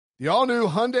The all-new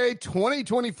Hyundai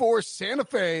 2024 Santa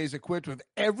Fe is equipped with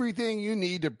everything you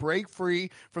need to break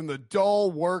free from the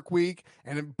dull work week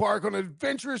and embark on an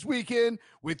adventurous weekend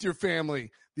with your family.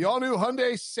 The all-new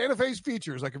Hyundai Santa Fe's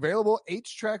features like available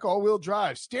H-Track all-wheel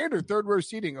drive, standard third-row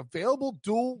seating, available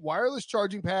dual wireless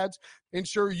charging pads,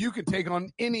 ensure you can take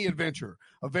on any adventure.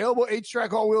 Available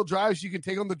H-Track all-wheel drives, you can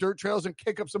take on the dirt trails and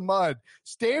kick up some mud.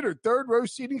 Standard third-row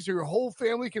seating so your whole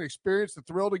family can experience the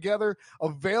thrill together.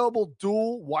 Available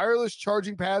dual wireless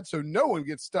charging pads so no one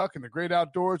gets stuck in the great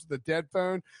outdoors with a dead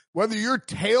phone. Whether you're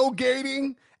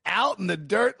tailgating out in the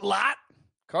dirt lot,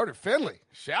 Carter Finley,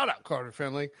 shout out Carter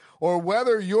Finley, or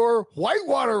whether you're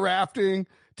whitewater rafting,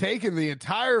 taking the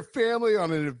entire family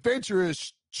on an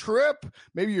adventurous trip,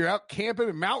 maybe you're out camping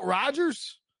in Mount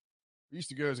Rogers. I used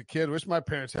to go as a kid. Wish my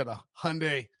parents had a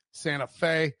Hyundai Santa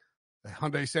Fe. The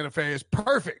Hyundai Santa Fe is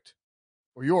perfect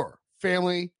for your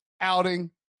family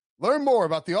outing. Learn more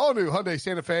about the all-new Hyundai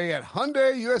Santa Fe at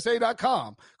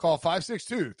HyundaiUSA.com. Call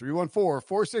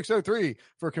 562-314-4603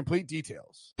 for complete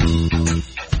details.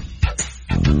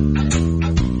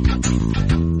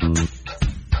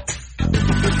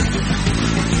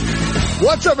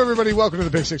 What's up, everybody? Welcome to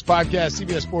the Pick Six Podcast,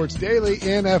 CBS Sports Daily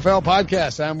NFL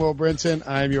Podcast. I'm Will Brinson.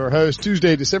 I'm your host.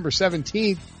 Tuesday, December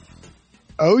 17th.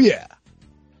 Oh, yeah.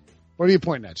 What are you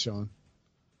pointing at, Sean?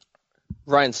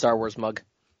 Ryan's Star Wars mug.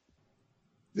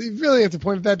 You really have to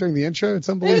point at that during the intro? It's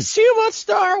unbelievable. There's too much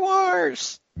Star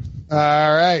Wars.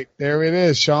 All right. There it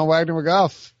is. Sean Wagner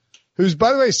McGough, who's,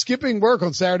 by the way, skipping work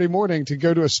on Saturday morning to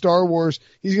go to a Star Wars.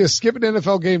 He's going to skip an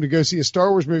NFL game to go see a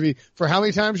Star Wars movie for how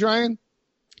many times, Ryan?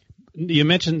 You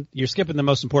mentioned you're skipping the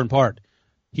most important part.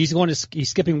 He's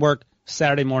skipping work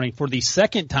Saturday morning for the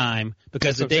second time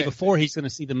because the day before he's going to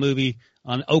see the movie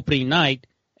on opening night,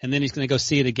 and then he's going to go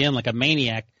see it again like a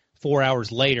maniac 4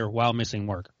 hours later while missing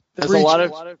work. There's a lot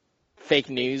of fake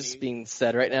news being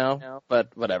said right now,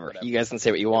 but whatever. You guys can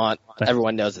say what you want.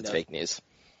 Everyone knows it's fake news.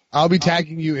 I'll be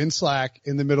tagging you in Slack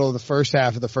in the middle of the first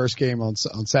half of the first game on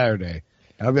Saturday.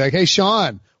 And I'll be like, hey,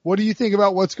 Sean, what do you think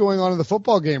about what's going on in the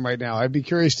football game right now? I'd be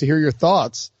curious to hear your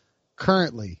thoughts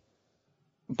currently.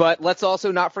 But let's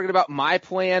also not forget about my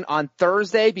plan on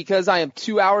Thursday because I am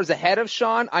 2 hours ahead of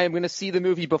Sean. I am going to see the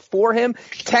movie before him,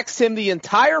 text him the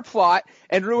entire plot,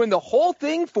 and ruin the whole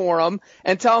thing for him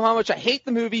and tell him how much I hate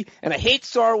the movie and I hate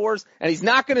Star Wars and he's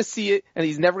not going to see it and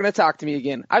he's never going to talk to me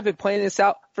again. I've been playing this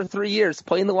out for 3 years,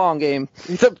 playing the long game.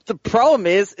 The problem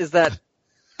is that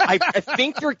I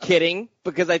think you're kidding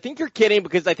because I think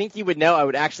you would know I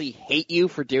would actually hate you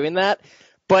for doing that,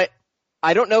 but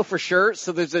I don't know for sure,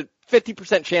 so there's a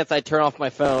 50% chance I turn off my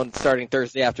phone starting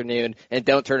Thursday afternoon and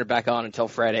don't turn it back on until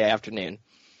Friday afternoon.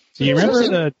 Do you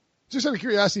remember just out of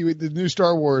curiosity, with the new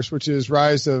Star Wars, which is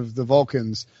Rise of the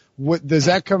Vulcans, does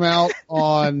that come out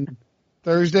on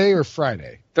Thursday or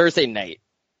Friday? Thursday night.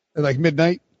 Like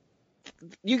midnight?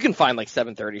 You can find like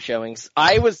 7:30 showings.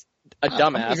 I was a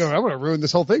dumbass. I'm going to ruin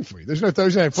this whole thing for you. There's no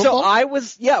Thursday night football?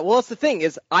 Well, that's the thing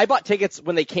is I bought tickets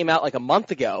when they came out like a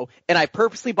month ago, and I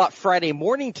purposely bought Friday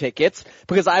morning tickets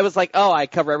because I was like, oh, I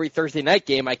cover every Thursday night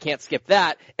game. I can't skip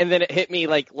that. And then it hit me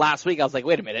like last week. I was like,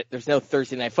 wait a minute. There's no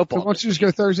Thursday night football. So why don't you just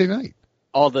go Thursday night?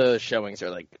 All the showings are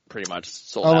like pretty much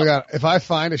sold out. Oh my God. If I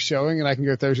find a showing and I can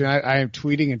go Thursday night, I am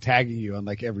tweeting and tagging you on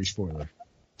like every spoiler.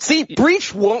 See,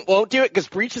 Breach won't do it because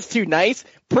Breach is too nice.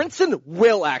 Brinson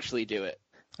will actually do it.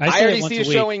 I already see a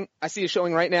showing. I see a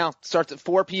showing right now. Starts at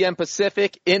 4 p.m.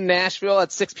 Pacific in Nashville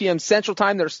at 6 p.m. Central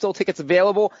Time. There's still tickets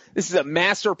available. This is a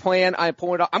master plan. I'm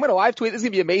pulling it off. I'm going to live tweet. This is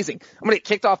going to be amazing. I'm going to get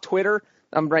kicked off Twitter.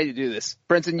 I'm ready to do this.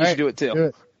 Brinson, you should do it too. Do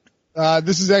it.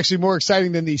 This is actually more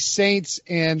exciting than the Saints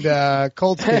and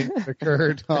Colts game that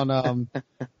occurred on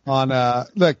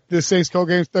look, the Saints Colts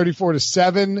game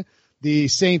 34-7. The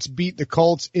Saints beat the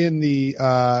Colts in the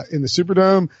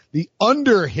Superdome. The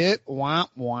under hit, womp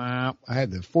womp. I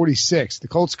had the 46. The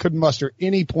Colts couldn't muster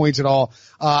any points at all.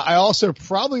 I also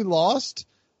probably lost.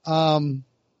 I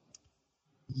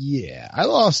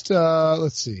lost,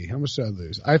 let's see. How much did I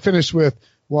lose? I finished with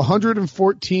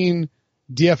 114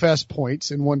 DFS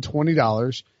points and won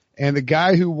 $20. And the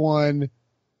guy who won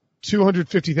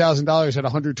 $250,000 had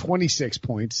 126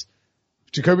 points.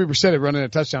 Jacoby Brissett had running a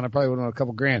touchdown. I probably would have won a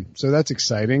couple grand. So that's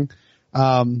exciting.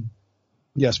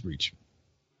 Yes, Breach.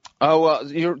 Oh, well,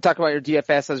 you're talking about your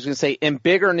DFS. I was going to say, in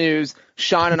bigger news,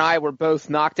 Sean and I were both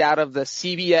knocked out of the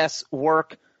CBS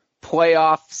work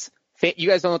playoffs. You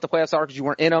guys don't know what the playoffs are because you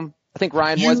weren't in them. I think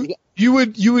Ryan was. You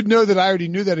would know that I already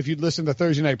knew that if you'd listened to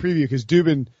Thursday Night Preview because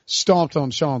Dubin stomped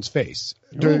on Sean's face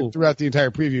throughout the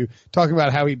entire preview, talking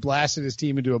about how he blasted his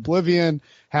team into oblivion,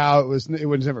 how it was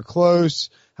never close,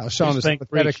 how Sean is a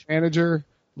pathetic manager,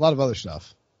 a lot of other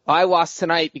stuff. I lost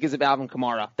tonight because of Alvin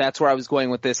Kamara. That's where I was going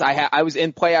with this. I was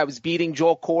in play. I was beating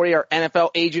Joel Corey, our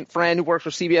NFL agent friend who works for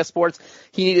CBS Sports.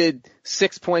 He needed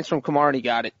 6 points from Kamara, and he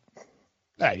got it.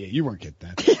 Yeah, you weren't getting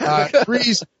that.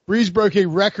 Breeze broke a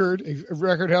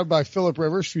record held by Phillip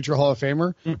Rivers, future Hall of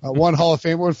Famer. One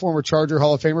former Charger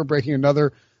Hall of Famer, breaking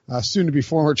another soon-to-be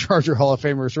former Charger Hall of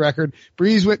Famer's record.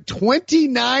 Breeze went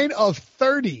 29 of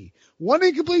 30. One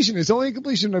incompletion. His only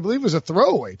incompletion, I believe, was a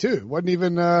throwaway too. Wasn't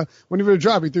even a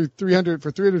drop. He threw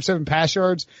 307 pass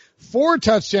yards, 4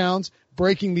 touchdowns,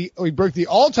 he broke the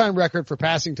all-time record for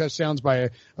passing touchdowns by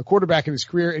a quarterback in his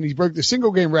career, and he broke the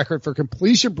single-game record for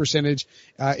completion percentage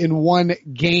in one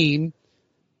game.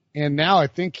 And now I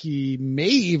think he may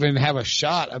even have a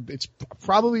shot. It's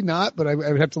probably not, but I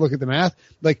would have to look at the math.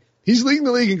 Like, he's leading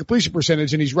the league in completion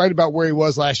percentage, and he's right about where he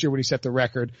was last year when he set the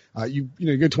record. You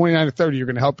go 29 to 30, you're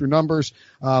going to help your numbers.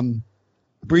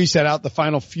 Breeze set out the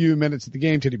final few minutes of the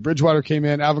game. Teddy Bridgewater came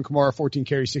in. Alvin Kamara, 14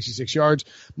 carries, 66 yards.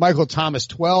 Michael Thomas,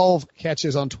 12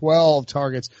 catches on 12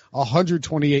 targets,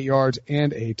 128 yards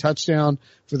and a touchdown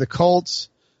for the Colts.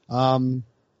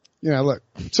 Look,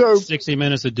 so 60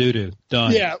 minutes of doo-doo.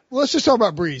 Done. Yeah. Let's just talk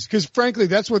about Breeze, because frankly,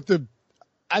 that's what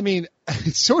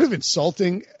it's sort of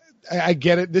insulting. I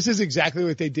get it. This is exactly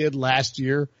what they did last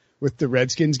year with the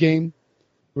Redskins game.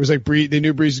 It was like they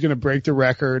knew Breeze was going to break the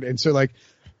record. And so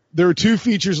there were 2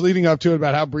 features leading up to it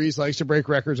about how Breeze likes to break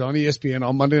records on ESPN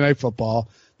on Monday Night Football.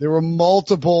 There were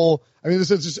multiple, this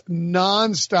is just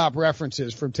nonstop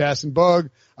references from Tess and Bug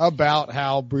about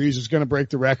how Breeze was going to break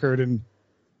the record. And,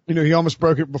 he almost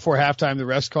broke it before halftime. The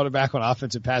refs called it back on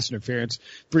offensive pass interference.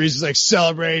 Breeze is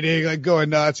celebrating, going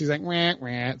nuts. He's like, wah,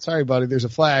 wah. Sorry, buddy. There's a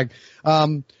flag.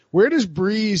 Where does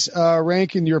Breeze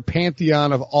rank in your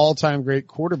pantheon of all-time great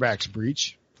quarterbacks,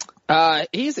 Breach?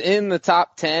 He's in the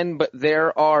top 10, but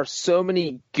there are so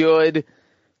many good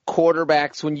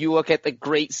quarterbacks when you look at the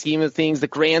great scheme of things, the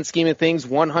grand scheme of things,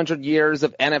 100 years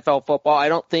of NFL football. I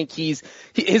don't think his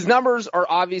numbers are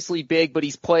obviously big, but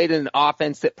he's played in an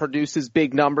offense that produces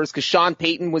big numbers, because Sean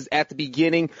Payton was at the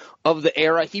beginning of the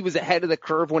era. He was ahead of the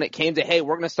curve when it came to, hey,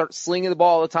 we're going to start slinging the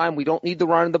ball all the time. We don't need to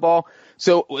run the ball.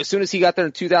 So as soon as he got there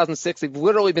in 2006, they've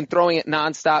literally been throwing it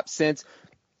nonstop since.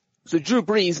 So Drew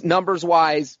Brees,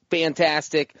 numbers-wise,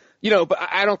 fantastic. But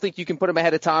I don't think you can put him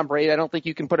ahead of Tom Brady. I don't think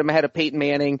you can put him ahead of Peyton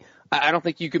Manning. I don't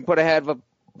think you can put ahead of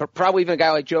probably even a guy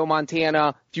like Joe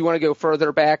Montana if you want to go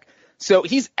further back. So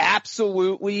he's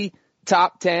absolutely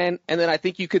top 10, and then I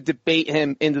think you could debate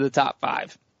him into the top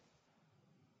 5.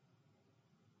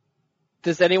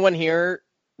 Does anyone here,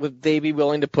 would they be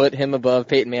willing to put him above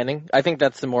Peyton Manning? I think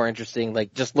that's the more interesting,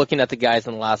 just looking at the guys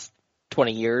in the last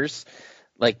 20 years.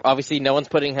 Obviously no one's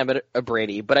putting him at a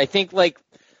Brady, but I think,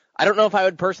 I don't know if I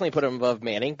would personally put him above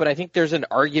Manning, but I think there's an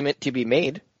argument to be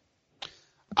made.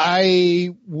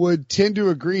 I would tend to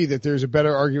agree that there's a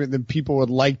better argument than people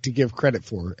would like to give credit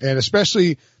for. And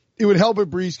especially, it would help if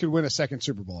Breeze could win a second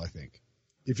Super Bowl, I think,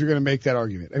 if you're going to make that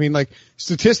argument.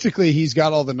 Statistically, he's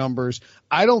got all the numbers.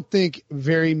 I don't think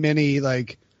very many,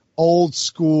 old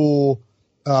school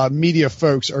media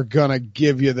folks are going to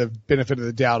give you the benefit of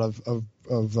the doubt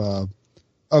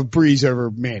of Breeze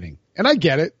over Manning. And I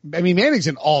get it. Manning's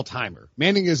an all-timer.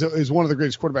 Manning is one of the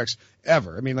greatest quarterbacks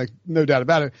ever. No doubt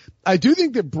about it. I do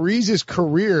think that Breeze's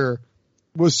career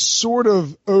was sort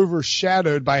of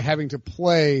overshadowed by having to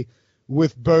play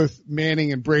with both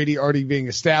Manning and Brady already being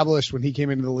established when he came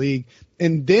into the league.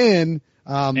 And then,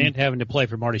 and having to play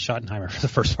for Marty Schottenheimer for the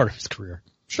first part of his career.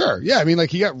 Sure. Yeah.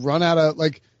 He got run out of,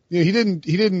 he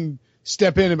didn't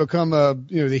step in and become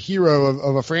the hero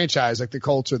of a franchise like the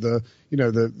Colts or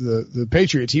the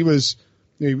Patriots. He was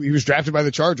drafted by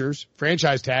the Chargers,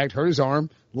 franchise tagged, hurt his arm,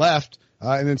 left,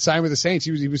 and then signed with the Saints.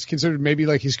 He was considered maybe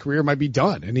his career might be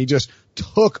done, and he just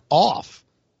took off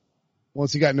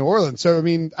once he got in New Orleans. So,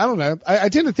 I don't know. I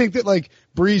tend to think that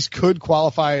Breeze could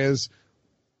qualify as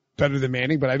better than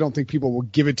Manning, but I don't think people will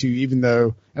give it to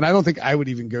you, and I don't think I would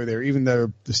even go there, even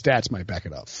though the stats might back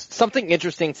it up. Something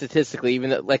interesting statistically, even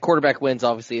though quarterback wins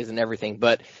obviously isn't everything,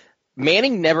 but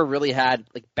Manning never really had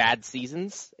bad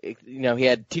seasons. He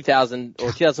had 2000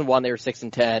 or 2001, they were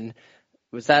 6-10.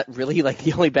 Was that really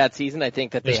the only bad season I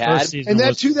think that they had? And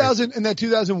that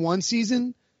 2001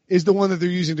 season is the one that they're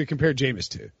using to compare Jameis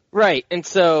to. Right. And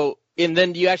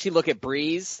then you actually look at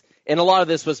Breeze, and a lot of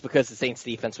this was because the Saints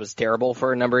defense was terrible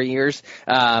for a number of years.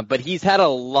 But he's had a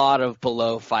lot of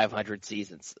below 500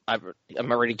 seasons. I'm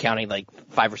already counting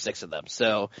 5 or 6 of them.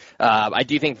 So, I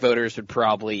do think voters would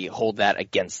probably hold that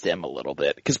against him a little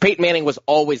bit, because Peyton Manning was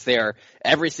always there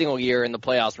every single year in the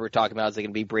playoffs. We were talking about, is it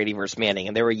going to be Brady versus Manning?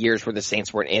 And there were years where the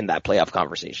Saints weren't in that playoff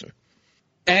conversation.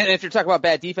 And if you're talking about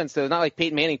bad defense, though, not like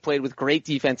Peyton Manning played with great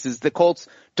defenses. The Colts,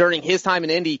 during his time in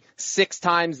Indy, 6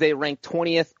 times they ranked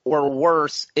 20th or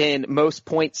worse in most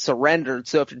points surrendered.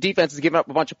 So if your defense is giving up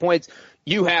a bunch of points,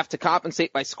 you have to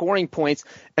compensate by scoring points.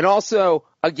 And also,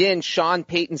 again, Sean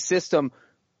Payton's system,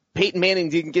 Peyton Manning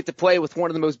didn't get to play with one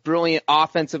of the most brilliant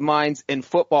offensive minds in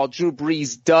football. Drew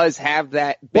Brees does have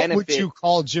that benefit. What would you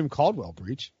call Jim Caldwell,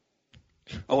 Breach?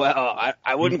 Well,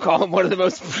 I wouldn't call him one of the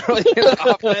most brilliant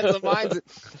offensive minds.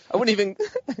 I wouldn't even,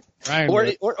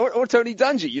 or Tony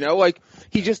Dungy, like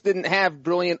he just didn't have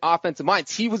brilliant offensive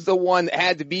minds. He was the one that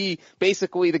had to be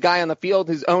basically the guy on the field,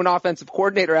 his own offensive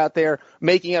coordinator out there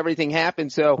making everything happen.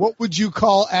 So what would you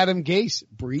call Adam Gase,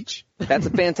 Breach? That's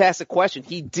a fantastic question.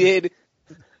 He did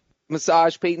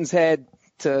massage Peyton's head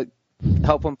to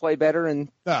help him play better in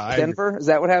Denver. Is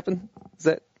that what happened? Is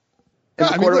that?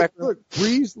 I mean, look,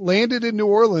 Brees landed in New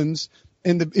Orleans,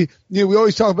 and we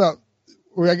always talk about,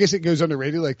 or I guess it goes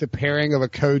underrated, like the pairing of a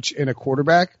coach and a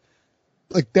quarterback,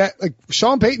 like that. Like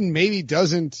Sean Payton maybe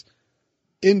doesn't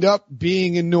end up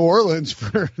being in New Orleans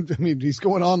for. I mean, he's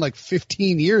going on like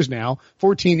 15 years now,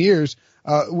 14 years.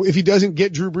 If he doesn't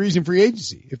get Drew Brees in free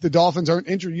agency, if the Dolphins aren't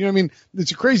injured, I mean, it's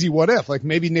a crazy what if, like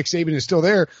maybe Nick Saban is still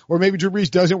there, or maybe Drew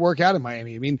Brees doesn't work out in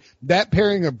Miami. I mean, that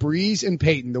pairing of Brees and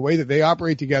Payton, the way that they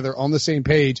operate together on the same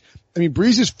page. I mean,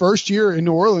 Brees' first year in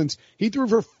New Orleans, he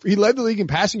led the league in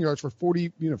passing yards for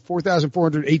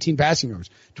 4,418 passing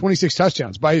yards, 26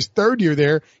 touchdowns. By his third year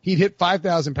there, he'd hit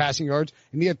 5,000 passing yards,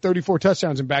 and he had 34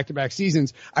 touchdowns in back-to-back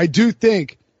seasons. I do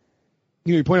think,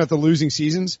 you point out the losing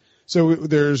seasons. So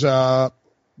there's 5,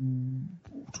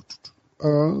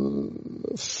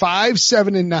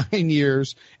 7, and 9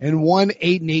 years, and 1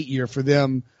 8 and 8 year for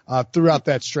them throughout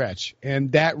that stretch,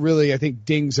 and that really I think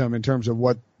dings them in terms of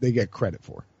what they get credit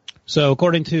for. So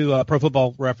according to Pro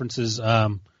Football References,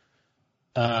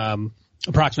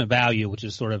 approximate value, which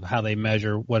is sort of how they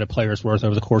measure what a player is worth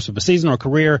over the course of a season or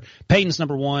career, Peyton's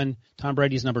number 1, Tom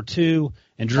Brady's number 2,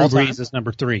 and Drew Brees is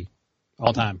number 3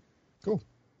 all time. Cool.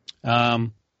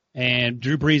 And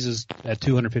Drew Brees is at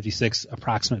 256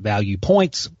 approximate value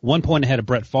points, 1 point ahead of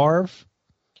Brett Favre.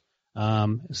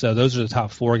 So those are the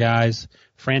top 4 guys.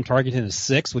 Fran Tarkenton is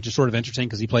 6, which is sort of interesting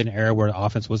because he played in an era where the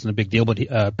offense wasn't a big deal, but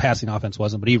passing offense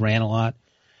wasn't, but he ran a lot.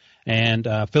 And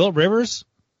Phillip Rivers,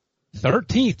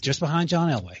 13th, just behind John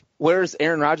Elway. Where's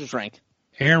Aaron Rodgers rank?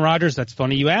 Aaron Rodgers, that's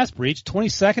funny you asked, Breach.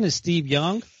 22nd is Steve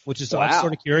Young, which is sort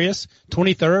of curious.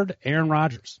 23rd, Aaron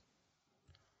Rodgers.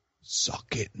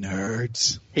 Suck it,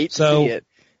 nerds. Hate to see it.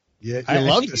 Yeah, I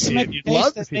love to see it. You'd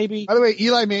love to see it. By the way,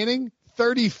 Eli Manning,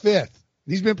 35th.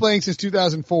 He's been playing since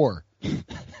 2004.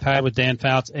 Tied with Dan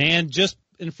Fouts. And just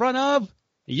in front of,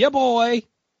 boy,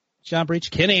 John Breach,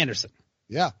 Ken Anderson.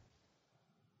 Yeah.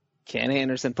 Ken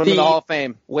Anderson. Put him in the Hall of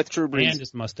Fame with Drew Brees. And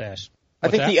his mustache. I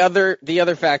think the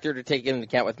other factor to take into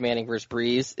account with Manning versus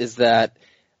Brees is that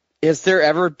has there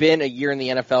ever been a year in the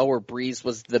NFL where Brees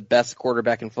was the best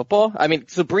quarterback in football? I mean,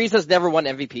 so Brees has never won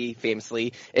MVP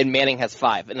famously, and Manning has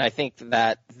 5. And I think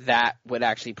that would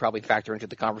actually probably factor into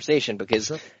the conversation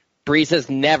because Brees has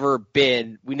never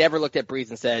been – we never looked at Brees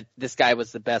and said this guy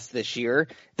was the best this year.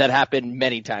 That happened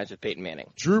many times with Peyton Manning.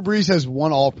 Drew Brees has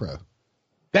 1 All-Pro.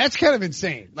 That's kind of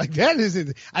insane. Like that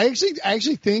is – I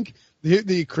actually think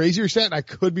the crazier stat, and I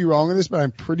could be wrong on this, but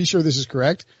I'm pretty sure this is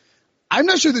correct – I'm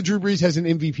not sure that Drew Brees has an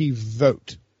MVP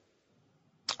vote.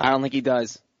 I don't think he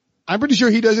does. I'm pretty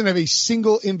sure he doesn't have a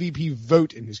single MVP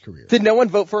vote in his career. Did no one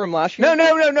vote for him last year?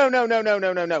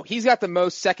 No. He's got the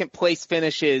most second place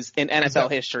finishes in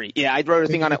NFL history. Yeah, I wrote a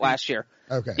thing on it last year.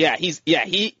 Okay. Yeah, he's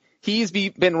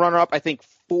been runner up I think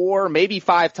 4, maybe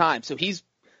 5 times. So he's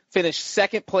finished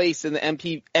second place in the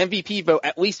MVP vote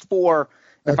at least 4.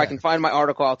 If I can find my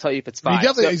article, I'll tell you if it's 5.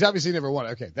 He's obviously never won.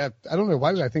 Okay, I don't know.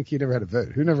 Why did I think he never had a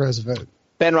vote? Who never has a vote?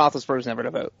 Ben Roethlisberger's never had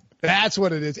a vote. That's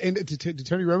what it is. And did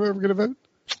Tony Romo ever get a vote?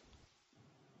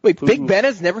 Wait, Big Ben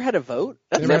has never had a vote?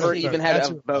 Never even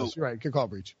had a vote. You're right. Good call,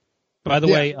 Breach. By the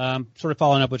way, sort of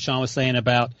following up what Sean was saying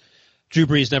about Drew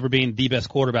Brees never being the best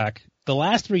quarterback. The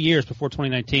last 3 years before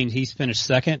 2019, he's finished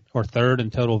 2nd or 3rd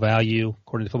in total value,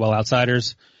 according to Football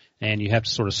Outsiders. And you have to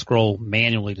sort of scroll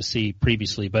manually to see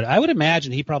previously. But I would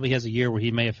imagine he probably has a year where he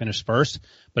may have finished 1st,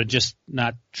 but just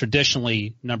not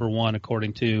traditionally number 1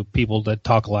 according to people that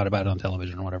talk a lot about it on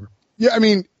television or whatever. Yeah, I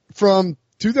mean, from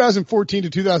 2014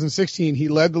 to 2016, he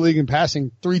led the league in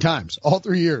passing 3 times, all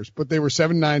 3 years. But they were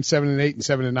 7-9, 7-8, and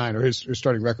 7-9, or his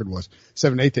starting record was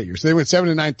 7-8 that year. So they went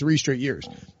 7-9 3 straight years.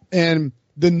 And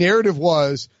the narrative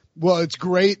was, well, it's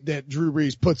great that Drew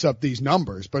Brees puts up these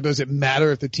numbers, but does it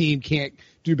matter if the team can't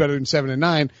do better than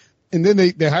 7-9? And then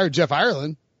they hired Jeff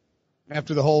Ireland,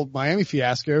 after the whole Miami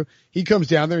fiasco. He comes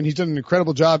down there and he's done an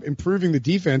incredible job improving the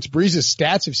defense. Breeze's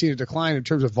stats have seen a decline in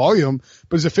terms of volume,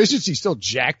 but his efficiency still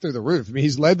jacked through the roof. I mean,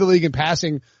 he's led the league in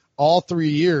passing all 3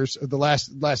 years of the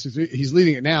last three. He's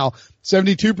leading it now.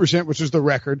 72%, which is the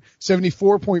record.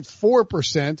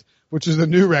 74.4%, which is the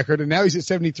new record. And now he's at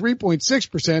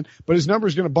 73.6%, but his number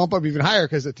is going to bump up even higher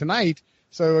because of tonight.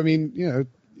 So, I mean,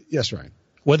 yes, Ryan.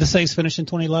 What did the Saints finish in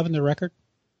 2011, their record?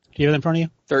 Do you have that in front of you?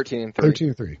 13-3.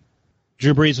 13-3.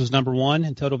 Drew Brees was number 1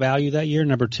 in total value that year,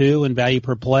 number 2 in value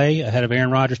per play, ahead of Aaron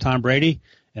Rodgers, Tom Brady,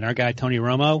 and our guy Tony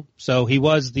Romo. So he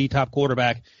was the top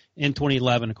quarterback in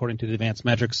 2011, according to the advanced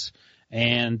metrics,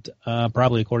 and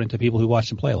probably according to people who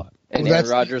watched him play a lot. And Aaron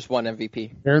Rodgers won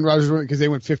MVP. Aaron Rodgers won because they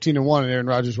went 15-1, and Aaron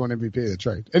Rodgers won MVP. That's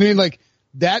right. I mean, like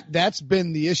that's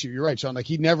been the issue. You're right, Sean. Like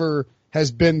he never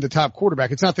has been the top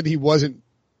quarterback. It's not that he wasn't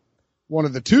one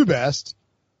of the 2 best,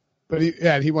 but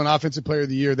he won Offensive Player of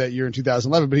the Year that year in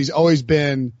 2011. But he's always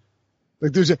been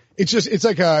like it's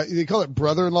like they call it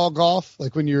brother-in-law golf.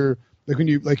 Like when you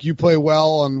play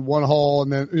well on one hole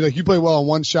and then like you play well on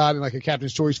one shot in like a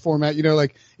Captain's Choice format.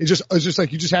 Like it's just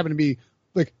like you just happen to be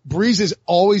like Breeze has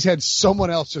always had someone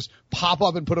else just pop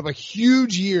up and put up a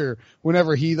huge year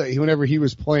whenever he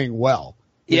was playing well.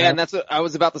 Yeah, and that's what I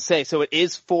was about to say. So it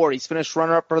is 4. He's finished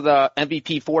runner-up for the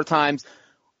MVP 4 times.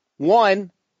 1,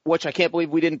 which I can't believe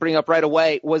we didn't bring up right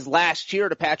away, was last year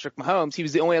to Patrick Mahomes. He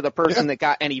was the only other person that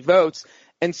got any votes.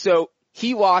 And so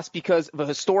he lost because of a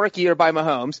historic year by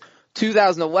Mahomes.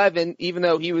 2011, even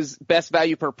though he was best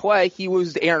value per play, he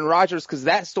was Aaron Rodgers because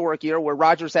that historic year where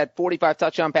Rodgers had 45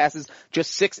 touchdown passes,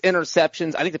 just 6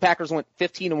 interceptions. I think the Packers went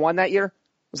 15-1 that year.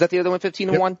 Was that the year they went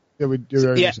 15-1?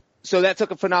 Yeah, So that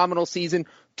took a phenomenal season.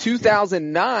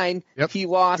 2009, he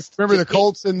lost. Remember the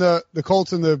Colts and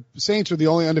the Saints were the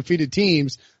only undefeated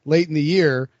teams late in the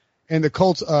year, and the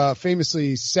Colts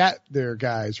famously sat their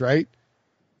guys, right?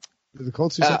 The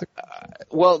Colts sat their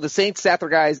well, the Saints sat their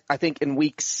guys, I think, in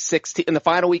week 16, in the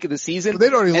final week of the season. Well,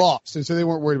 they'd already lost, and so they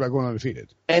weren't worried about going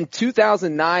undefeated. And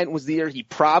 2009 was the year he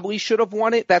probably should have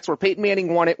won it. That's where Peyton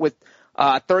Manning won it with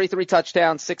 33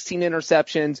 touchdowns, 16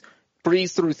 interceptions.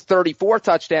 Breeze threw 34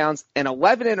 touchdowns and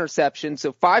 11 interceptions,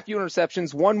 so 5 fewer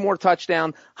interceptions, 1 more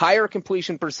touchdown, higher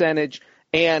completion percentage,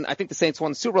 and I think the Saints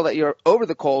won the Super Bowl that year over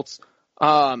the Colts.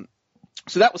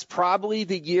 So that was probably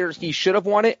the year he should have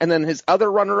won it. And then his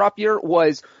other runner-up year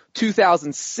was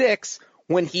 2006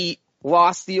 when he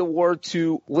lost the award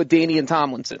to LaDainian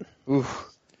Tomlinson. Oof.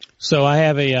 So I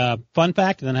have a fun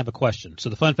fact and then I have a question.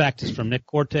 So the fun fact is from Nick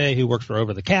Corte, who works for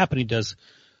Over the Cap, and he does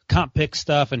comp pick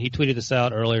stuff, and he tweeted this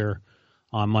out earlier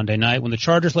on Monday night. When the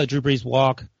Chargers let Drew Brees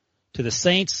walk to the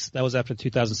Saints, that was after the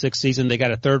 2006 season, they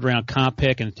got a 3rd-round comp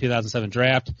pick in the 2007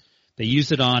 draft. They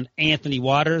used it on Anthony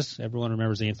Waters. Everyone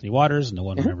remembers Anthony Waters. No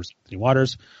one remembers Anthony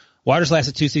Waters. Waters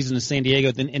lasted 2 seasons in San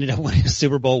Diego, then ended up winning a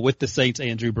Super Bowl with the Saints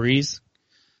and Drew Brees.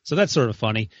 So that's sort of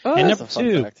funny. Oh, and that's number a fun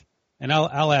 2, fact. and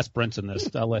I'll ask Brenton this.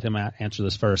 I'll let him answer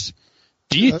this first.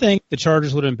 Do you think the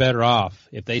Chargers would have been better off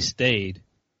if they stayed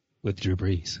with Drew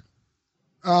Brees?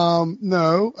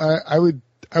 No, I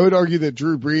would argue that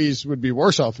Drew Brees would be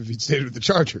worse off if he'd stayed with the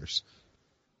Chargers.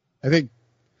 I think,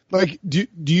 like, do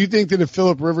you think that if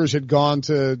Phillip Rivers had gone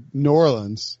to New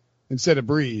Orleans instead of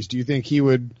Brees, do you think he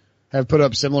would have put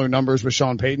up similar numbers with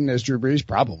Sean Payton as Drew Brees?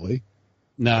 Probably.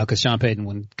 No, because Sean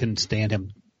Payton couldn't stand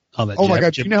him. Oh my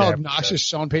God! Do you know how obnoxious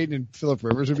Sean Payton and Phillip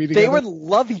Rivers would be together? They would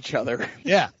love each other.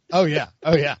 Yeah. Oh yeah.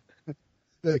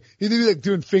 Like, he'd be like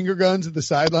doing finger guns at the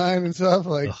sideline and stuff.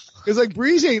 Like, cause like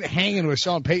Brees ain't hanging with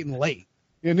Sean Payton late.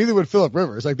 Neither would Phillip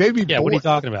Rivers. Like they'd be. Yeah. bored. What are you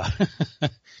talking about?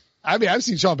 I mean, I've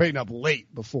seen Sean Payton up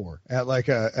late before at like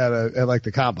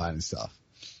the combine and stuff.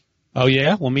 Oh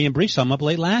yeah. Well, me and Brees saw him up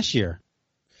late last year.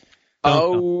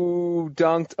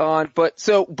 Dunked on.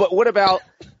 But what about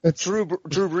Drew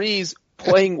Brees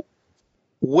playing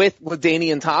with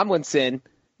LaDainian Tomlinson?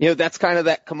 That's kind of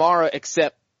that Kamara,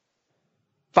 except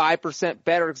 5%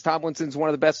 better because Tomlinson's one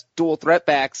of the best dual threat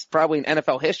backs probably in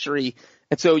NFL history.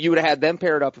 And so you would have had them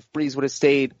paired up if Brees would have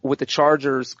stayed with the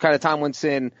Chargers, kind of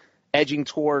Tomlinson edging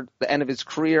toward the end of his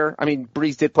career. I mean,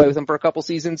 Brees did play with him for a couple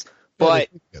seasons, but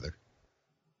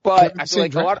I feel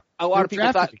like a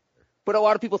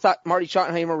lot of people thought Marty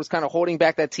Schottenheimer was kind of holding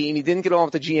back that team. He didn't get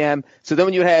along with the GM. So then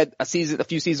when you had a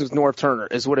few seasons with Norv Turner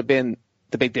would have been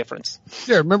the big difference.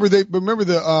 Yeah. Remember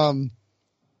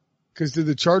cause did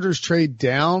the Chargers trade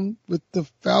down with the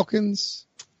Falcons?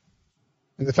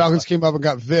 And the Falcons came up and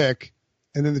got Vic.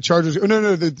 And then the Chargers,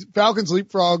 the Falcons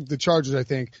leapfrogged the Chargers, I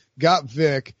think, got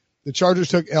Vic. The Chargers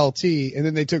took LT, and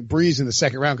then they took Brees in the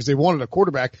 2nd round because they wanted a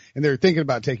quarterback, and they were thinking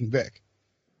about taking Vic.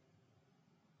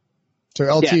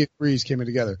 So LT and Brees came in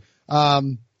together.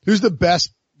 Who's the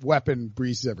best weapon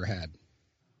Brees has ever had?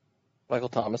 Michael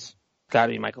Thomas. Got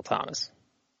to be Michael Thomas.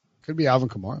 Could be Alvin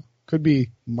Kamara. Could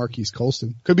be Marquise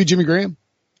Colston. Could be Jimmy Graham.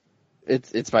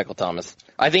 It's Michael Thomas.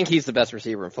 I think he's the best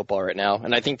receiver in football right now,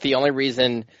 and I think the only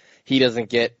reason he doesn't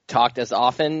get talked as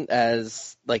often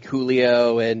as like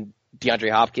Julio and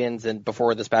DeAndre Hopkins and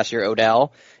before this past year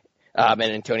Odell and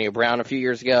Antonio Brown a few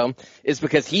years ago is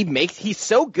because he's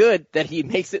so good that he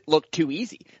makes it look too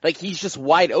easy. Like he's just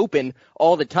wide open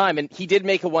all the time. And he did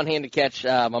make a one-handed catch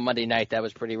on Monday night. That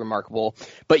was pretty remarkable.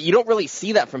 But you don't really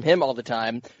see that from him all the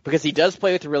time because he does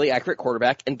play with a really accurate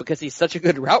quarterback and because he's such a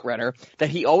good route runner that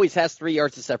he always has 3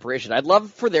 yards of separation. I'd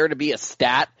love for there to be a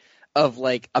stat of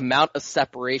like amount of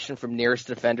separation from nearest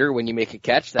defender when you make a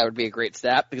catch. That would be a great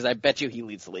stat because I bet you he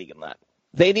leads the league in that.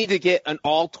 They need to get an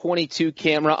all 22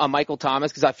 camera on Michael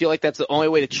Thomas because I feel like that's the only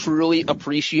way to truly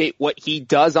appreciate what he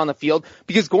does on the field.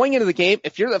 Because going into the game,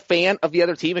 if you're the fan of the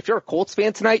other team, if you're a Colts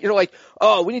fan tonight, you're like,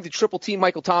 oh, we need to triple team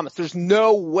Michael Thomas. There's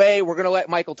no way we're going to let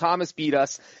Michael Thomas beat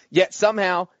us. Yet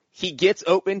somehow he gets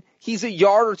open. He's a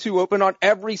yard or two open on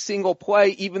every single play,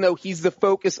 even though he's the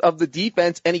focus of the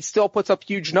defense, and he still puts up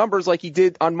huge numbers like he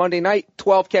did on Monday night,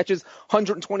 12 catches,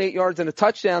 128 yards, and a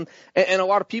touchdown. And a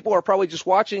lot of people are probably just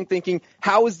watching thinking,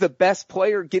 how is the best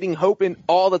player getting open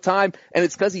all the time? And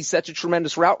it's because he's such a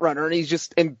tremendous route runner, and he's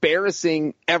just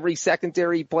embarrassing every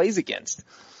secondary he plays against.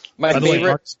 My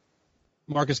favorite.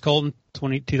 Marcus Colton,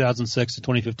 2006 to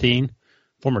 2015,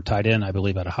 former tight end, I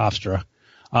believe, out of Hofstra.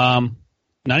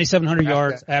 9,700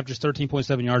 yards, averages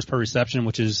 13.7 yards per reception,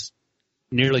 which is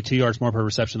nearly 2 yards more per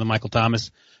reception than Michael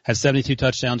Thomas. Has 72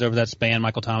 touchdowns over that span.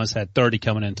 Michael Thomas had 30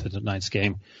 coming into tonight's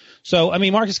game. So, I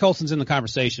mean, Marcus Colston's in the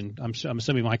conversation. I'm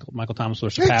assuming Michael Thomas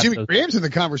will surpass Jimmy Graham's in the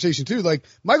conversation too. Like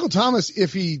Michael Thomas,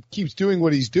 if he keeps doing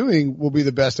what he's doing, will be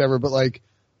the best ever. But like,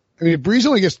 I mean, if Brees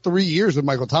only gets 3 years with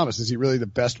Michael Thomas, is he really the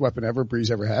best weapon ever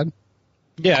Brees ever had?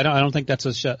 Yeah, I don't think that's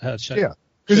a shut. Yeah.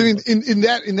 Because I mean,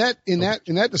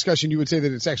 in that discussion, you would say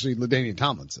that it's actually LaDainian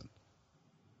Tomlinson.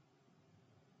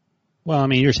 Well, I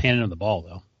mean, you're just handing him the ball,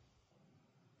 though,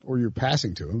 or you're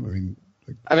passing to him.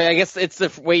 I mean, I guess it's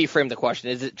the way you frame the question.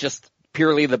 Is it just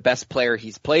purely the best player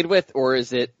he's played with, or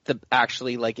is it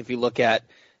actually like if you look at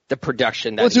the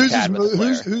production that he's had with the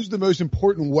player? Who's the most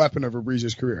important weapon of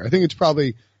Brees' career? I think it's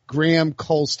probably Graham,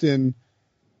 Colston,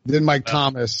 then Mike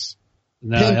Thomas.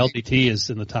 No, LDT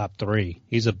is in the top 3.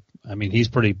 He's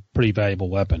pretty valuable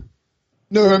weapon.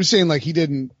 No, I'm saying like he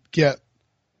didn't get,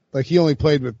 like he only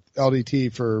played with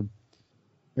LDT for,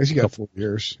 I guess he got 4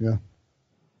 years. Yeah.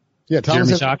 Yeah.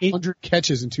 Thomas had 100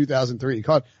 catches in 2003.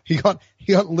 He got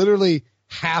literally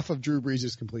half of Drew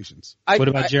Brees' completions. What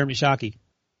about Jeremy Shockey?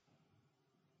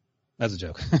 That's a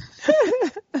joke.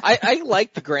 I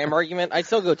like the Graham argument. I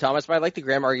still go Thomas, but I like the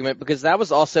Graham argument because that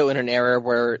was also in an era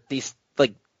where these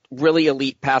like really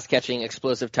elite pass catching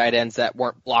explosive tight ends that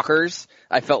weren't blockers,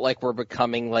 I felt like were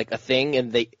becoming like a thing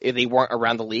and they weren't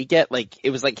around the league yet. Like it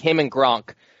was like him and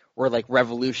Gronk were like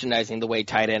revolutionizing the way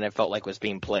tight end it felt like was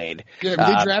being played. Yeah,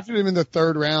 they drafted him in the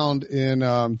 3rd round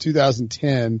in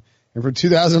 2010 and from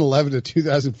 2011 to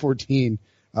 2014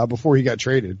 before he got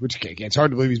traded, which it's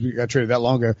hard to believe he got traded that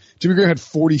long ago. Jimmy Graham had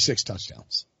 46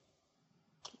 touchdowns.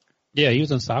 Yeah, he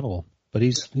was unstoppable, but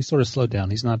he's sort of slowed down.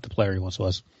 He's not the player he once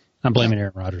was. I'm blaming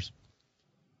Aaron Rodgers.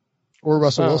 Or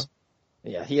Russell Wilson.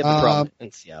 Yeah, he had the problem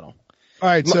in Seattle. All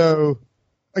right, so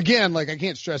again, like I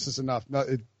can't stress this enough.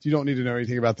 You don't need to know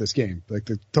anything about this game. Like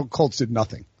the Colts did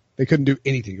nothing. They couldn't do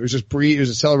anything. It was just Brees. It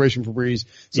was a celebration for Brees.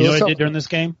 So you know what I did during this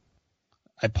game?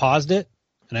 I paused it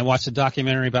and I watched a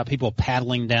documentary about people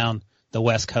paddling down the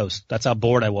West Coast. That's how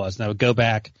bored I was. And I would go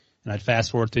back and I'd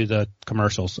fast forward through the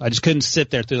commercials. I just couldn't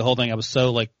sit there through the whole thing. I was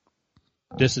so like,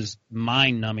 this is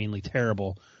mind-numbingly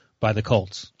terrible by the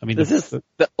Colts. I mean, this is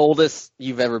the oldest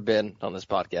you've ever been on this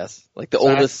podcast. Like the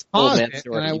oldest old man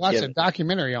story. And I watched a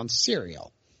documentary on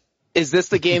cereal. Is this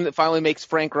the game that finally makes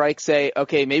Frank Reich say,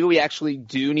 okay, maybe we actually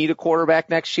do need a quarterback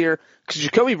next year? Because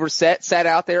Jacoby Brissett sat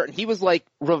out there and he was like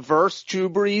reverse Drew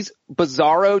Brees,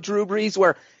 bizarro Drew Brees,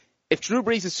 where if Drew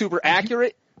Brees is super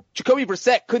accurate, Jacoby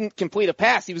Brissett couldn't complete a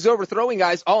pass. He was overthrowing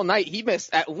guys all night. He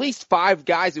missed at least 5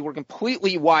 guys who were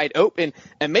completely wide open.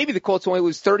 And maybe the Colts only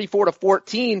lose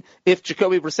 34-14 if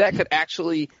Jacoby Brissett could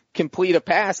actually complete a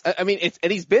pass. I mean,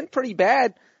 and he's been pretty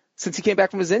bad since he came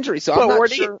back from his injury. So I'm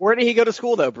not sure. Where did he go to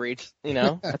school though, Breach? You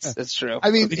know, that's true.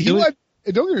 I mean,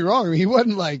 don't get me wrong. I mean,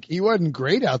 he wasn't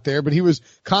great out there, but he was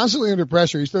constantly under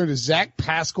pressure. He's throwing to Zach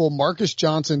Pascal, Marcus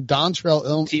Johnson,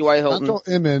 Dontrell T.Y. Hilton, Dontrell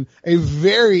Inman, a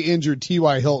very injured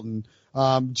T.Y. Hilton,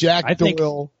 Jack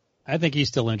Doyle. I think he's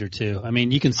still injured too. I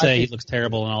mean, you can say he looks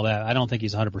terrible and all that. I don't think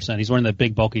he's 100%. He's wearing the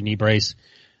big bulky knee brace,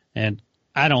 and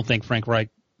I don't think Frank Reich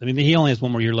I mean, he only has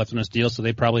one more year left on his deal, so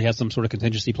they probably have some sort of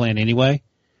contingency plan anyway.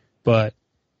 But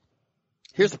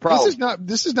here's the problem.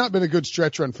 This has not been a good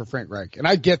stretch run for Frank Reich. And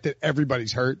I get that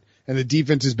everybody's hurt and the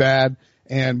defense is bad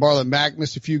and Marlon Mack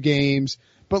missed a few games,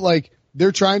 but like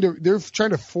they're trying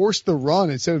to force the run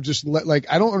instead of just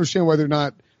I don't understand why they're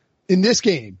not in this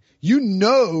game.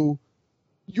 You're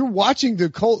watching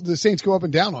the Saints go up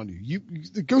and down on you.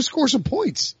 You go score some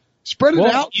points. Spread it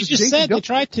out. You just said they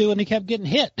tried to, and he kept getting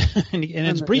hit. and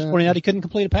it's brief pointing out he couldn't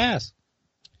complete a pass.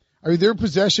 I mean, their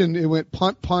possession, it went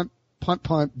punt,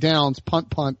 downs,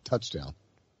 punt, touchdown.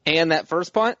 And that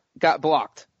first punt got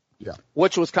blocked. Yeah.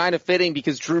 Which was kind of fitting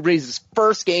because Drew Brees'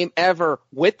 first game ever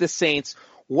with the Saints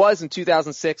was in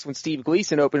 2006 when Steve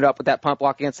Gleason opened it up with that punt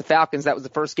block against the Falcons. That was the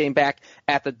first game back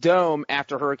at the Dome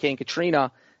after Hurricane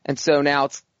Katrina. And so now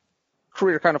it's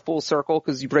career kind of full circle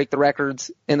because you break the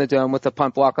records in the Dome with a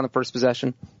punt block on the first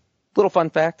possession. Little fun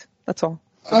fact. That's all.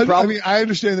 I mean, I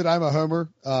understand that I'm a homer,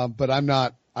 but I'm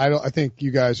not. I think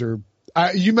you guys are.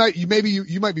 You might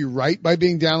be right by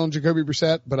being down on Jacoby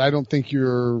Brissett, but I don't think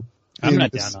you're. I'm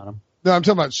not down on him. No, I'm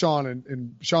talking about Sean,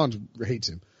 and Sean hates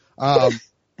him.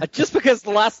 Just because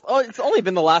it's only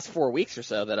been the last 4 weeks or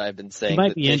so that I've been saying he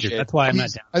might be injured. That's why I'm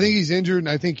not down. I think he's injured, and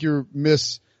I think you're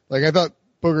I thought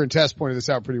Booger and Tess pointed this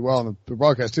out pretty well on the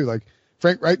broadcast too. Like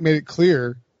Frank Reich made it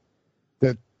clear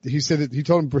that he said that he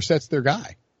told him Brissett's their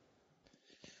guy.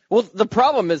 Well, the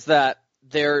problem is that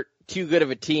they're too good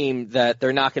of a team that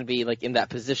they're not going to be like in that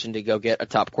position to go get a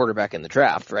top quarterback in the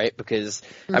draft, right? Because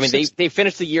I mean, they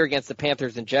finished the year against the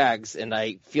Panthers and Jags, and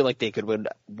I feel like they could win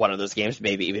one of those games,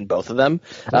 maybe even both of them.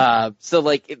 So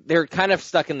like they're kind of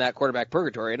stuck in that quarterback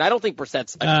purgatory, and I don't think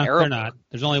Brissett's terrible. They're not.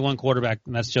 There's only one quarterback,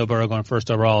 and that's Joe Burrow going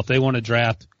first overall. If they want to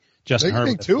draft Justin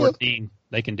Herbert at 14,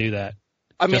 they can do that.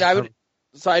 I mean,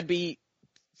 I'd be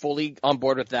fully on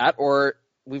board with that, or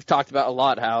we've talked about a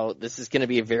lot how this is going to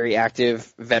be a very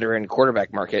active veteran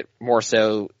quarterback market, more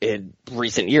so in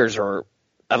recent years, or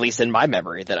at least in my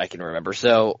memory that I can remember.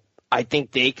 So I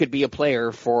think they could be a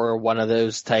player for one of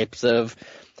those types of,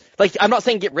 like, I'm not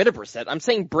saying get rid of Brissett. I'm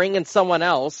saying bring in someone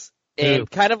else, and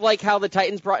kind of like how the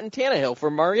Titans brought in Tannehill for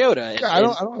Mariota. Yeah, I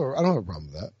don't have a problem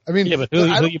with that. I mean, yeah, but who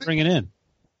are you bringing in?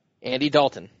 Andy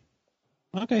Dalton.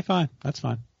 Okay, fine. That's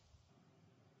fine.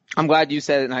 I'm glad you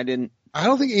said it and I didn't. I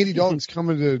don't think Andy Dalton's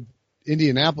coming to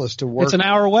Indianapolis to work. It's an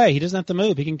hour away. He doesn't have to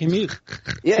move. He can commute.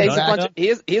 Yeah, he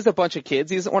has a bunch of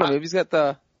kids. He doesn't want to move. He's got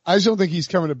the. I just don't think he's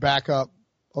coming to back up.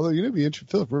 Although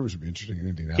Philip Rivers would be interesting in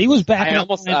Indianapolis. He was backing up.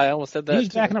 I almost said that. He was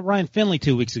backing up Ryan Finley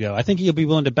 2 weeks ago. I think he'll be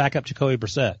willing to back up Jacoby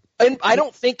Brissett. And I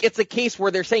don't think it's a case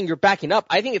where they're saying you're backing up.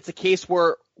 I think it's a case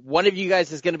where one of you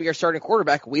guys is going to be our starting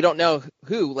quarterback. We don't know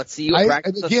who. Let's see you in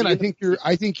practice. Again, I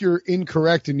think you're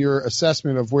incorrect in your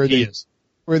assessment of where they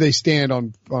stand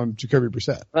on Jacoby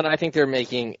Brissett. Then I think they're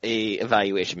making a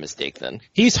evaluation mistake then.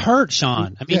 He's hurt,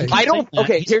 Sean. I mean,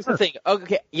 here's the thing.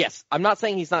 Okay, yes, I'm not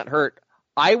saying he's not hurt.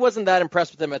 I wasn't that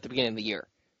impressed with him at the beginning of the year.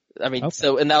 I mean,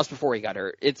 and that was before he got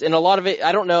hurt. It's in a lot of it.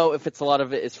 I don't know if a lot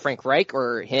of it is Frank Reich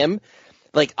or him.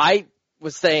 Like I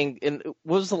was saying, what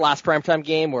was the last primetime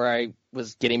game where I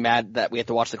was getting mad that we had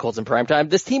to watch the Colts in primetime?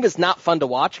 This team is not fun to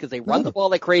watch because they run the ball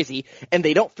like crazy and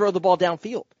they don't throw the ball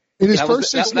downfield. In his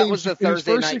first 6 games, that was the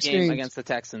Thursday night game against the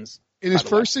Texans. In his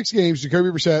first 6 games,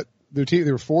 Jacoby Brissett,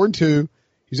 they were 4-2.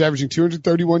 He's averaging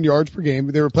 231 yards per game.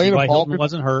 They were playing a ball. Hilton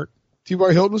wasn't hurt.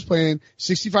 T.Y. Hilton was playing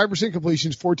 65%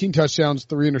 completions, 14 touchdowns,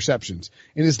 3 interceptions.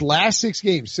 In his last 6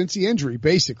 games since the injury,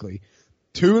 basically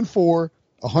 2-4,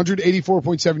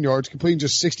 184.7 yards, completing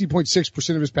just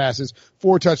 60.6% of his passes,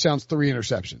 4 touchdowns, 3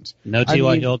 interceptions. No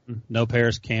T.Y. Hilton, no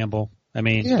Paris Campbell. I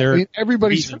mean,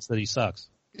 everybody's reasons that he sucks.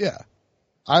 Yeah.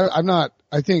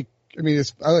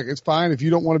 It's fine if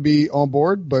you don't want to be on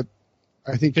board, but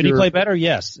I think Could he play better?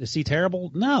 Yes. Is he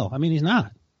terrible? No. I mean, he's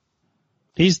not.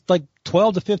 He's like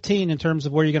 12 to 15 in terms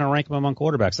of where you're going to rank him among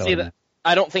quarterbacks.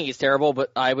 I don't think he's terrible, but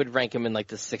I would rank him in like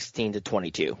the 16 to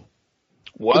 22.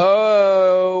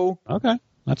 Whoa. Okay.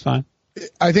 That's fine.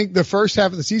 I think the first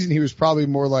half of the season, he was probably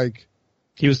more like.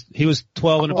 He was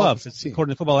 12 and above.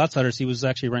 According to Football Outsiders, he was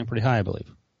actually ranked pretty high, I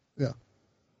believe. Yeah.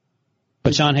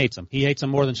 But Sean hates him. He hates him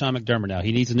more than Sean McDermott now.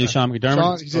 He needs a new Sean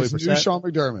McDermott. He's a new Sean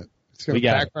McDermott. It's going to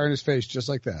backfire in his face just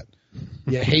like that.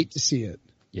 You hate to see it.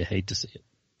 You hate to see it.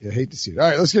 You hate to see it. All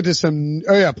right, let's get to some.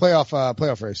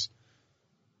 Playoff race.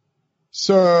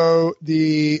 So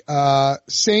the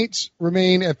Saints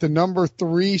remain at the number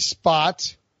 3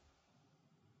 spot.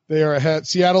 They are ahead.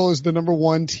 Seattle is the number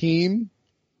 1 team.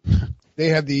 They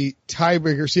have the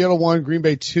tiebreaker. Seattle 1, Green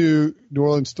Bay 2, New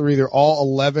Orleans 3. They're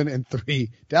all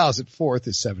 11-3. Dallas at 4th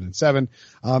is 7-7.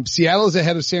 Seattle is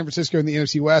ahead of San Francisco in the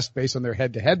NFC West based on their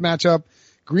head-to-head matchup.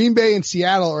 Green Bay and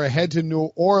Seattle are ahead of New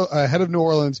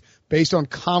Orleans based on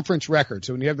conference record.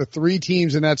 So when you have the three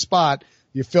teams in that spot,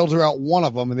 you filter out one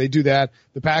of them, and they do that.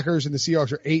 The Packers and the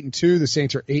Seahawks are 8-2. The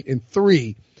Saints are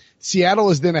 8-3. Seattle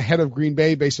is then ahead of Green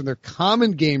Bay based on their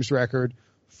common games record,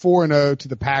 4-0 to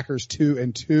the Packers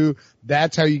 2-2.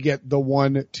 That's how you get the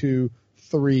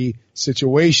 1-2-3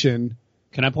 situation.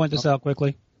 Can I point this out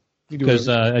quickly? Because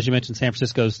as you mentioned, San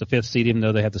Francisco's the fifth seed, even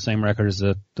though they have the same record as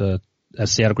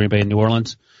Seattle, Green Bay, and New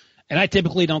Orleans. And I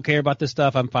typically don't care about this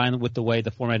stuff. I'm fine with the way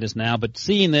the format is now. But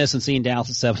seeing this and seeing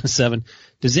Dallas at 7-7,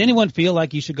 does anyone feel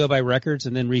like you should go by records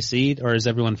and then reseed, or is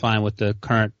everyone fine with the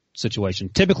current situation?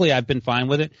 Typically, I've been fine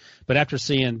with it, but after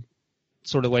seeing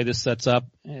sort of the way this sets up,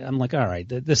 I'm like, all right,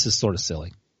 this is sort of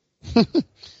silly.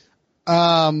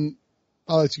 I'll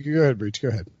let you go ahead, Breach. Go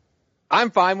ahead. I'm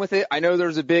fine with it. I know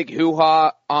there's a big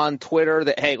hoo-ha on Twitter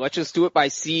that, hey, let's just do it by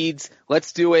seeds.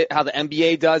 Let's do it how the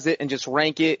NBA does it and just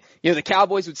rank it. You know, the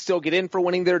Cowboys would still get in for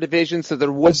winning their division, so there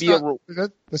would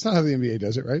that's not how the NBA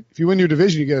does it, right? If you win your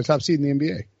division, you get a top seed in the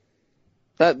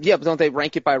NBA. Yeah, but don't they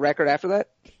rank it by record after that?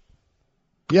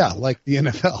 Yeah, like the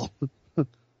NFL.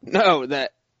 No,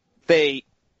 that they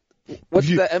 – what's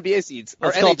the NBA seeds?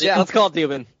 Or NHL? Let's call it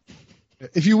Dubin.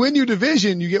 If you win your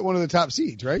division, you get one of the top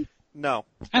seeds, right? No.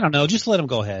 I don't know. Just let them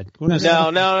go ahead.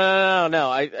 No.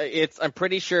 I'm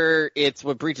pretty sure it's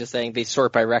what Breach is saying. They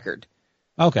sort by record.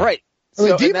 Okay. Right. I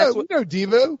mean, Devo, we know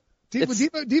Devo. Devo's the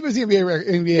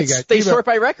NBA guy. They sort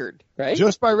by record, right?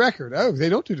 Just by record. Oh, they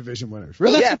don't do division winners.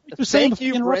 Really? Yeah. Thank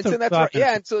you, Brinson. That's right.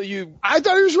 Yeah, until you... I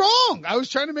thought he was wrong. I was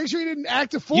trying to make sure he didn't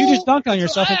act a fool. You just dunked on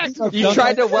yourself. You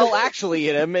tried to actually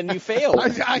hit him, and you failed.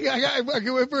 I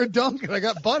went for a dunk, and I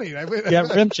got bunnied.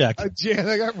 Rim check.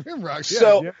 I got rim rocked.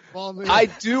 So, I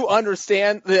do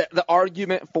understand the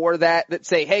argument for that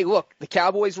say, hey, look, the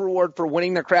Cowboys' reward for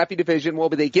winning their crappy division will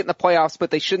be they get in the playoffs, but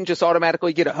they shouldn't just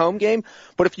automatically get a home game.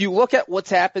 But if you look at what's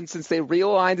happened since they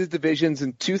realigned the divisions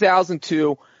in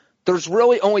 2002, there's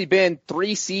really only been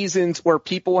 3 seasons where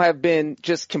people have been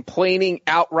just complaining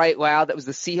outright loud. That was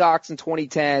the Seahawks in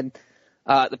 2010,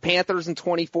 the Panthers in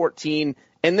 2014,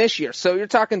 and this year. So you're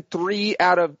talking 3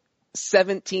 out of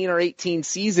 17 or 18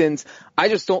 seasons. I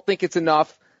just don't think it's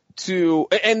enough to,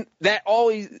 and that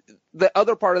always, the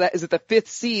other part of that is that the 5th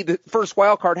seed, the first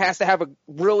wild card, has to have a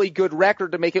really good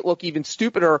record to make it look even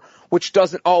stupider, which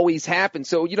doesn't always happen.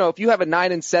 So, you know, if you have a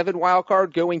 9-7 wild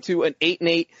card going to an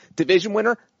 8-8 division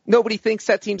winner, nobody thinks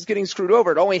that team's getting screwed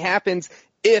over. It only happens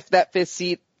if that 5th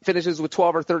seed finishes with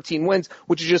 12 or 13 wins,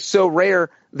 which is just so rare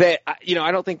that, you know,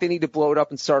 I don't think they need to blow it up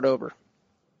and start over.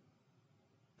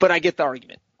 But I get the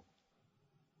argument.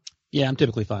 Yeah, I'm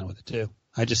typically fine with it too.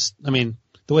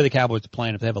 The way the Cowboys are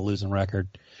playing, if they have a losing record,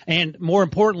 and more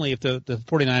importantly, if the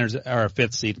 49ers are a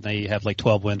 5th seed and they have like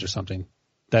 12 wins or something,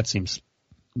 that seems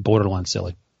borderline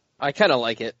silly. I kind of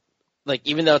like it. Like,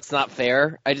 even though it's not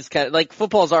fair, I just kind of, like,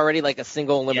 football's already like a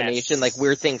single elimination, like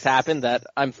weird things happen that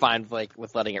I'm fine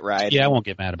with letting it ride. Yeah, I won't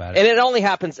get mad about it. And it only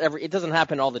happens it doesn't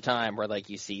happen all the time where like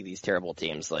you see these terrible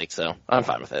teams, like, so I'm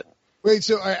fine with it. Wait,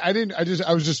 so I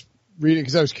was just reading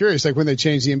because I was curious, like when they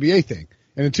changed the NBA thing.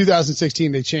 And in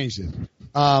 2016, they changed it.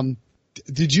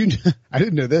 Did you? I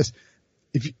didn't know this.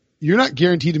 You're not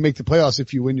guaranteed to make the playoffs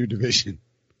if you win your division.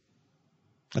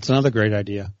 That's another great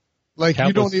idea. Like Cowboys,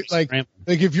 you don't need,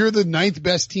 like if you're the 9th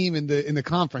best team in the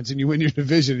conference and you win your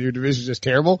division is just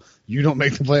terrible, you don't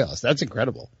make the playoffs. That's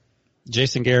incredible.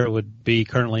 Jason Garrett would be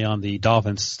currently on the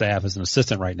Dolphins staff as an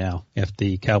assistant right now if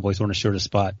the Cowboys weren't assured a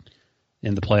spot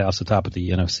in the playoffs atop of the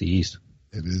NFC East.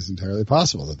 It is entirely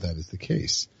possible that is the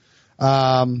case.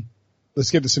 Let's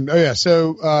get to some. Oh yeah.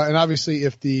 So, and obviously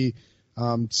if the,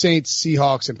 Saints,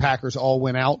 Seahawks, and Packers all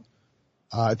win out,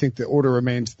 I think the order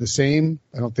remains the same.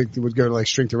 I don't think they would go to like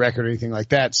strength of record or anything like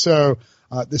that. So,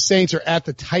 the Saints are at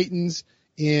the Titans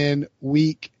in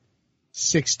week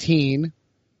 16,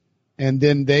 and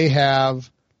then they have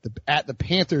at the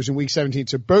Panthers in week 17.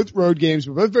 So both road games,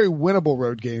 but both very winnable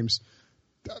road games.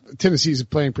 Tennessee's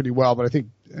playing pretty well, but I think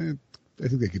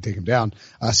they could take them down.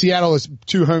 Seattle is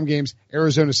 2 home games,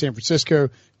 Arizona, San Francisco,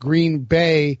 Green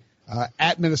Bay,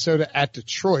 at Minnesota, at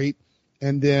Detroit,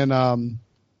 and then,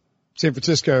 San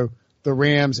Francisco, the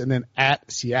Rams, and then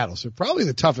at Seattle. So probably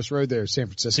the toughest road there is San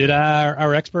Francisco. Did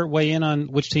our expert weigh in on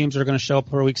which teams are going to show up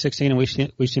for week 16 and which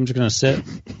teams are going to sit?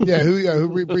 Yeah, who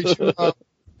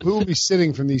will be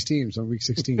sitting from these teams on week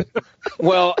 16?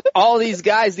 Well, all these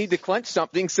guys need to clinch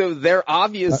something, so they're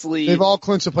obviously... they've all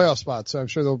clinched a playoff spot, so I'm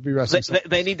sure they'll be resting.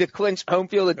 They need to clinch home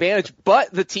field advantage,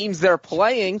 but the teams they're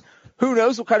playing, who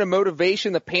knows what kind of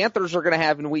motivation the Panthers are going to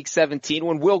have in week 17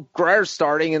 when Will Grier's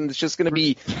starting and it's just going to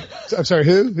be... I'm sorry,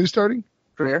 who's starting?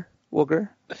 Grier. Wilger.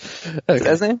 Is that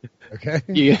his name? Okay.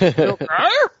 Yeah.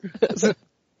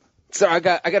 So I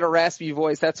got a raspy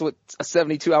voice. That's what a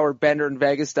 72-hour bender in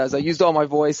Vegas does. I used all my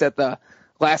voice at the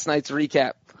last night's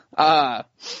recap.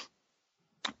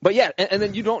 But yeah, and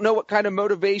then you don't know what kind of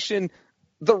motivation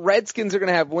the Redskins are going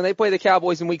to have when they play the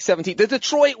Cowboys in Week 17. The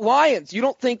Detroit Lions. You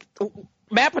don't think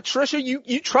Matt Patricia,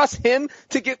 you trust him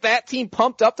to get that team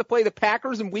pumped up to play the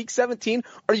Packers in Week 17?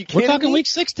 Are you kidding me? We're talking Week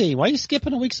 16. Why are you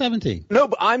skipping to Week 17? No,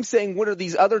 but I'm saying what are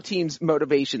these other teams'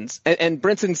 motivations? And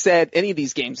Brinson said any of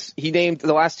these games. He named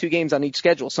the last 2 games on each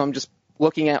schedule. So I'm just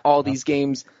looking at all these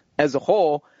games as a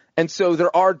whole. And so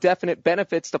there are definite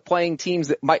benefits to playing teams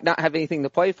that might not have anything to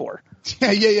play for.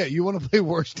 Yeah. You want to play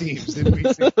worse teams than Week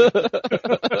 16.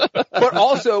 But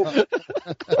also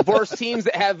worse teams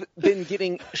that have been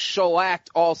getting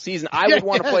shellacked all season. I would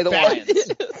want to play the Lions.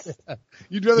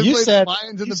 You'd rather play the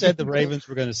Lions You said the Ravens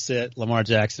were going to sit Lamar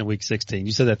Jackson in Week 16.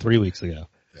 You said that 3 weeks ago.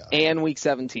 And Week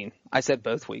 17. I said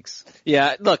both weeks.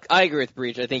 Yeah, look, I agree with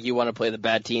Breach. I think you want to play the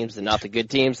bad teams and not the good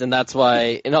teams, and that's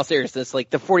why, in all seriousness, like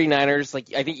the 49ers,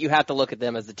 like I think you have to look at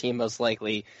them as the team most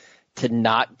likely to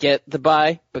not get the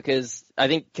bye, because I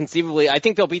think conceivably, I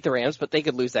think they'll beat the Rams, but they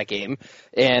could lose that game.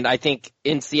 And I think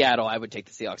in Seattle, I would take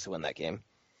the Seahawks to win that game.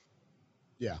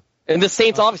 Yeah. And the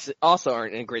Saints obviously also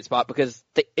aren't in a great spot, because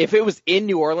if it was in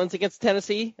New Orleans against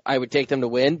Tennessee, I would take them to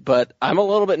win, but I'm a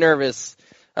little bit nervous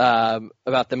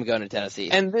about them going to Tennessee.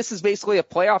 And this is basically a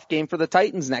playoff game for the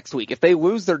Titans next week. If they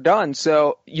lose, they're done.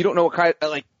 So you don't know what kind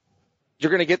of, you're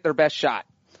going to get their best shot.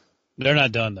 They're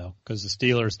not done though, because the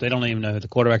Steelers, they don't even know who the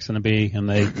quarterback's going to be, and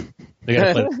they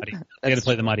got to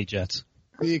play the mighty Jets.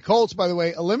 The Colts, by the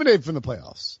way, eliminated from the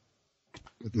playoffs.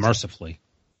 Mercifully.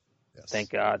 Yes. Thank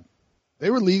God. They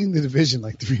were leading the division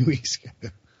like 3 weeks ago.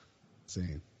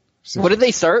 Insane. What did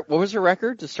they start? What was their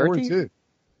record to start? 4-2.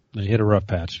 They hit a rough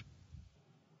patch.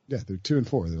 Yeah, they're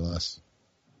 2-4. They're last.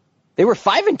 They were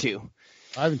 5-2.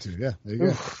 5-2. Yeah, there you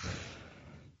go.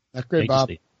 Not great, Bob.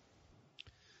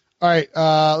 All right,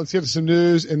 let's get to some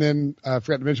news, and then I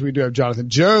forgot to mention we do have Jonathan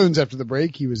Jones after the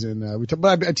break. He was in.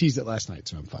 But I teased it last night,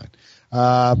 so I'm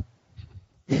fine.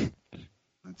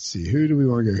 Let's see, who do we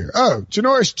want to go here? Oh,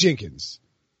 Janoris Jenkins,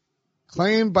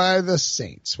 claimed by the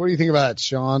Saints. What do you think about that,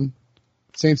 Sean?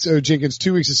 Saints owe Jenkins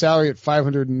 2 weeks of salary at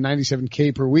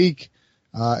 $597K per week.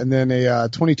 And then a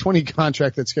 2020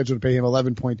 contract that's scheduled to pay him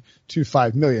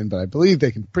 $11.25 million, but I believe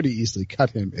they can pretty easily cut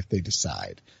him if they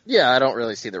decide. Yeah, I don't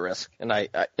really see the risk, and I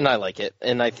like it.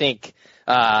 And I think,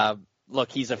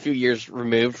 look, he's a few years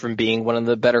removed from being one of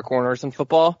the better corners in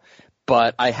football,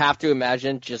 but I have to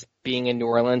imagine just being in New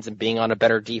Orleans and being on a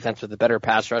better defense with a better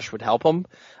pass rush would help him.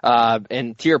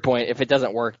 And to your point, if it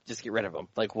doesn't work, just get rid of him.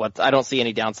 I don't see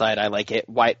any downside. I like it.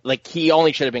 Why? He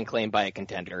only should have been claimed by a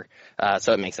contender.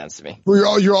 So it makes sense to me.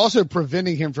 Well, you're also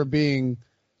preventing him from being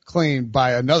claimed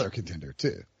by another contender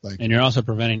too. And you're also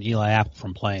preventing Eli Apple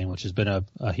from playing, which has been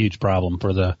a huge problem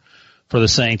for the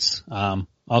Saints.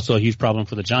 Also a huge problem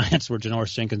for the Giants, where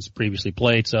Janoris Jenkins previously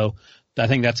played. So I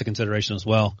think that's a consideration as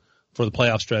well for the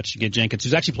playoff stretch to get Jenkins,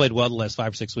 who's actually played well the last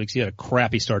 5 or 6 weeks. He had a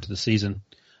crappy start to the season,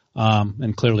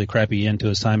 and clearly a crappy end to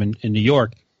his time in New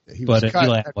York. He but was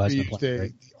Eli Apple hasn't played.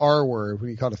 The R word when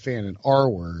he called a fan an R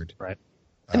word. Right.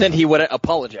 And then he would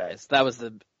apologize. That was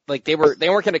they weren't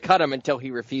going to cut him until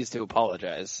he refused to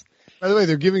apologize. By the way,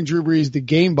 they're giving Drew Brees the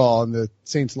game ball in the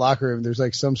Saints locker room. There's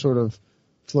some sort of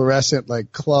fluorescent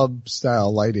club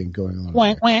style lighting going on.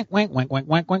 Wank, wank, wank, wank, wank,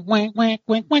 wank, wank, wank, wank,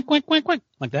 wank, wank, wank, wank, wank.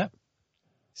 Like that?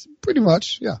 Pretty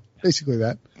much, yeah. Basically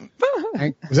that.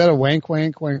 Was that a wank,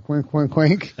 wank, wank, wank, wank,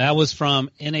 wank? That was from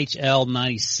NHL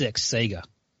 96 Sega.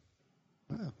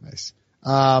 Oh, nice.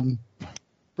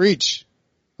 Breach.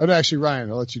 Oh, no, actually,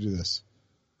 Ryan, I'll let you do this.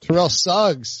 Terrell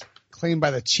Suggs, claimed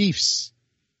by the Chiefs.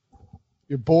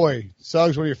 Your boy.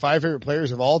 Suggs, one of your 5 favorite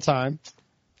players of all time.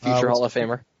 Future Hall of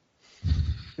Famer.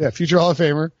 Yeah, future Hall of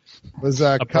Famer. Was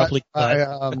cut by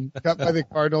the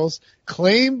Cardinals.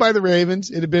 Claimed by the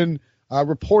Ravens. It had been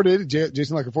reported,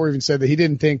 Jason LaCour even said that he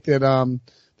didn't think that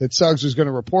that Suggs was going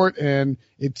to report, and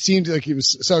it seemed like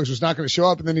Suggs was not going to show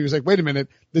up, and then he was like, wait a minute,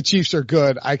 the Chiefs are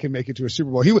good, I can make it to a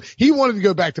Super Bowl. He wanted to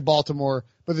go back to Baltimore,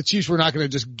 but the Chiefs were not going to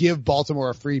just give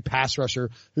Baltimore a free pass rusher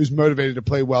who's motivated to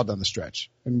play well down the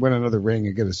stretch and win another ring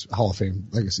and get his Hall of Fame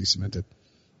legacy cemented.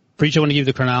 Preach, I want to give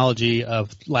you the chronology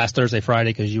of last Thursday, Friday,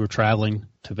 because you were traveling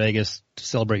to Vegas to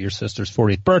celebrate your sister's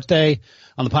 40th birthday.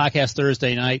 On the podcast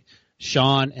Thursday night,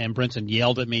 Sean and Brinson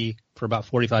yelled at me for about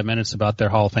 45 minutes about their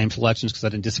Hall of Fame selections because I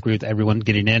didn't disagree with everyone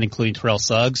getting in, including Terrell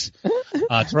Suggs.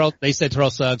 They said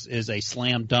Terrell Suggs is a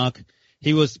slam dunk.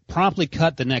 He was promptly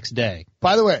cut the next day.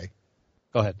 By the way.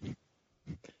 Go ahead.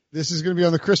 This is going to be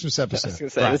on the Christmas I episode. was gonna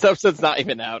say, this episode's not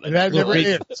even out. And that never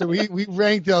aired. So we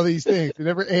ranked all these things. It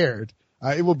never aired.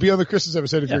 It will be on the Christmas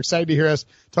episode. If you're excited to hear us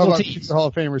talk about the Hall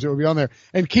of Famers, it will be on there.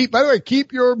 And by the way,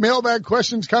 keep your mailbag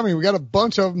questions coming. We got a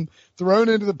bunch of them thrown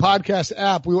into the podcast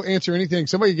app. We will answer anything.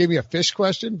 Somebody gave me a fish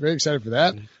question. Very excited for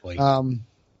that.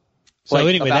 So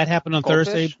anyway, that happened on goldfish?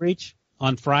 Thursday, Breach.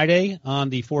 On Friday, on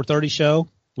the 4:30 show,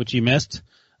 which you missed,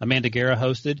 Amanda Guerra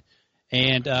hosted.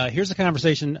 And here's a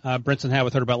conversation Brinson had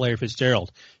with her about Larry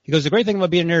Fitzgerald. He goes, the great thing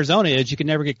about being in Arizona is you can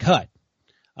never get cut.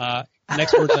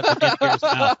 Next words out of Guerra's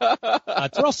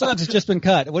mouth. Terrell Suggs has just been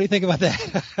cut. What do you think about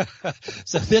that?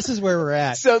 So this is where we're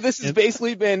at. So this has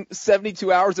basically been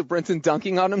 72 hours of Brinson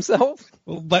dunking on himself?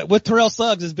 But with Terrell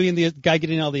Suggs as being the guy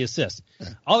getting all the assists.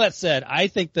 All that said, I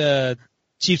think the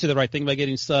Chiefs did the right thing by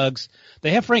getting Suggs.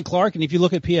 They have Frank Clark, and if you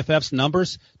look at PFF's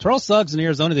numbers, Terrell Suggs in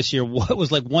Arizona this year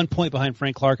was like 1 point behind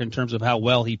Frank Clark in terms of how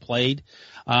well he played.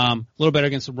 A little better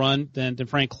against the run than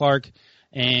Frank Clark,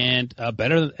 and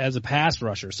better as a pass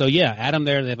rusher. So yeah, add him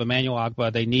there. They have Emmanuel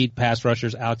Ogbah. They need pass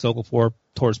rushers. Alex Okafor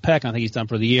towards Peck. I think he's done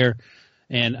for the year.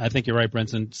 And I think you're right,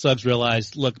 Brinson. Suggs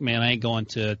realized, look, man, I ain't going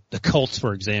to the Colts,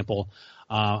 for example.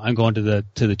 I'm going to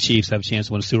the Chiefs, have a chance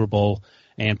to win a Super Bowl,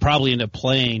 and probably end up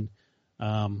playing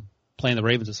the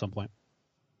Ravens at some point.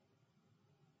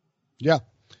 Yeah.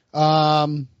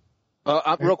 Real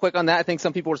quick on that, I think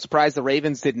some people were surprised the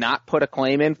Ravens did not put a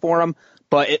claim in for him,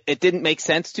 but it didn't make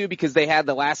sense to because they had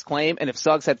the last claim, and if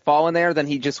Suggs had fallen there, then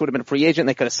he just would have been a free agent and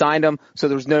they could have signed him, so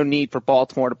there was no need for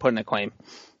Baltimore to put in a claim.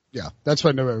 Yeah, that's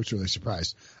why nobody was really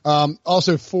surprised.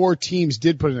 Also, 4 teams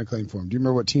did put in a claim for him. Do you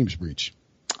remember what teams, Breach?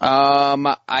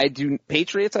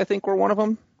 Patriots, I think, were one of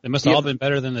them. They must have all been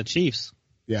better than the Chiefs.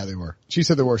 Yeah, they were. Chiefs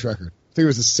had the worst record. I think it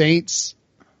was the Saints,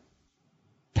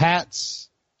 Pats,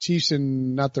 Chiefs,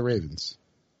 and not the Ravens.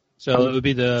 So it would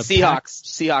be the Seahawks,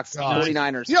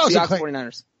 49ers. Seahawks,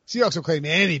 49ers. Seahawks will claim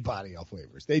anybody off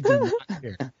waivers. They do not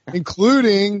care,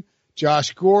 including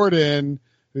Josh Gordon,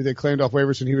 who they claimed off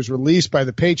waivers when he was released by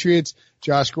the Patriots.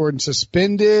 Josh Gordon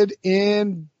suspended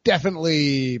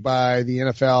indefinitely by the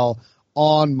NFL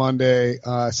on Monday.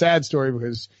 Sad story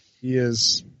because he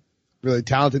is really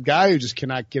talented guy who just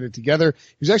cannot get it together.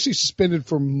 He was actually suspended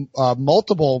for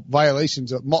multiple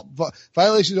violations of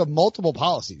multiple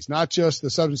policies, not just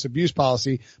the substance abuse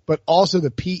policy, but also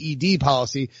the PED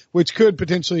policy, which could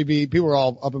potentially be, people are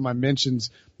all up in my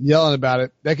mentions yelling about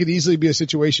it. That could easily be a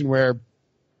situation where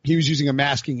he was using a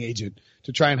masking agent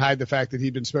to try and hide the fact that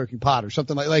he'd been smoking pot or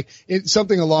something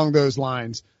something along those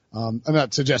lines. I'm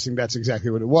not suggesting that's exactly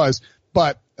what it was,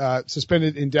 but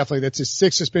suspended indefinitely. That's his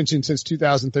 6th suspension since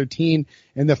 2013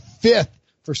 and the 5th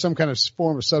for some kind of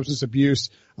form of substance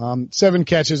abuse. 7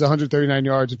 catches, 139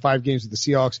 yards in 5 games with the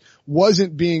Seahawks.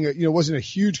 Wasn't a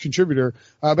huge contributor,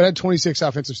 but had 26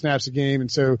 offensive snaps a game.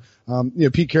 And so,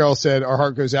 Pete Carroll said, our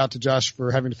heart goes out to Josh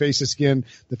for having to face this again.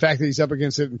 The fact that he's up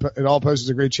against it, it all poses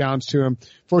a great challenge to him.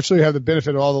 Fortunately, we have the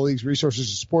benefit of all the league's resources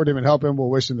to support him and help him. We'll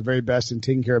wish him the very best in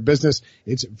taking care of business.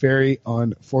 It's very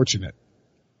unfortunate.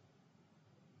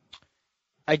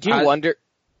 I do wonder.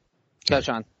 Go,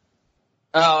 Sean.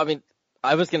 I mean,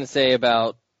 I was going to say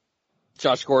about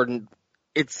Josh Gordon,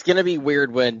 it's going to be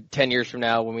weird when 10 years from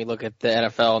now when we look at the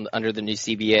NFL under the new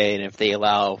CBA and if they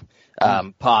allow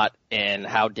pot and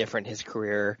how different his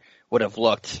career would have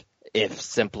looked if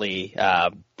simply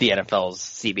the NFL's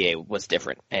CBA was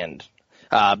different. And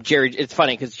it's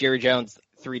funny because Jerry Jones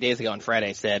 3 days ago on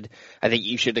Friday said, I think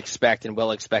you should expect and will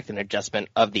expect an adjustment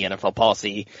of the NFL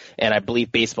policy. And I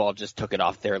believe baseball just took it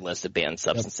off their list of banned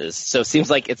substances. Yep. So it seems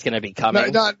like it's going to be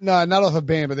coming. Not off a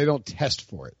ban, but they don't test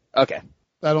for it. Okay.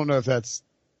 I don't know if that's,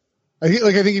 I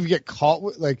think if you get caught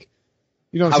with, what I'm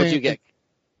saying? How would you get?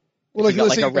 Well, if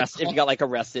you got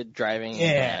arrested driving.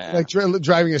 Yeah.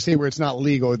 Driving a state where it's not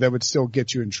legal, that would still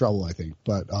get you in trouble, I think.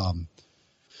 But,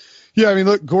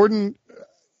 look, Gordon,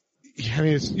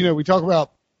 we talk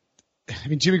about,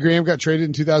 Jimmy Graham got traded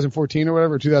in 2014 or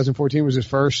whatever. 2014 was his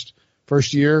first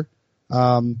year.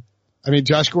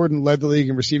 Josh Gordon led the league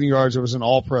in receiving yards. It was an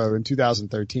all-pro in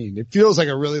 2013. It feels like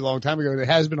a really long time ago. It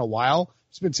has been a while.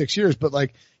 It's been 6 years, but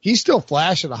he still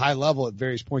flashed at a high level at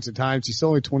various points in times. He's still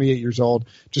only 28 years old.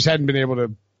 Just hadn't been able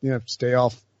to, stay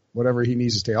off whatever he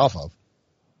needs to stay off of.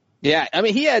 Yeah.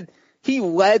 He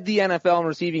led the NFL in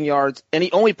receiving yards, and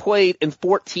he only played in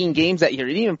 14 games that year.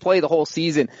 He didn't even play the whole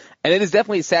season. And it is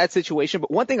definitely a sad situation. But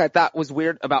one thing I thought was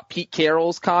weird about Pete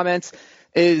Carroll's comments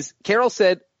is Carroll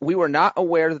said, we were not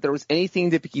aware that there was anything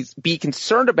to be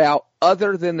concerned about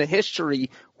other than the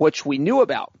history, which we knew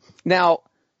about. Now,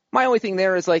 My only thing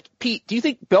there is like, Pete, do you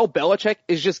think Bill Belichick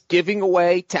is just giving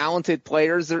away talented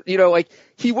players? Or, like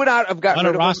he would not have gotten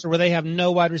on a roster where they have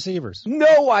no wide receivers.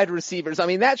 No wide receivers. I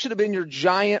mean, that should have been your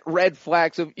giant red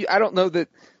flag. So I don't know that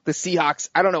the Seahawks,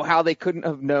 I don't know how they couldn't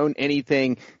have known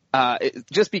anything,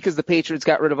 just because the Patriots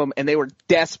got rid of them and they were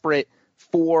desperate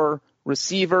for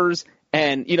receivers.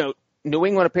 And, New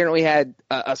England apparently had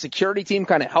a security team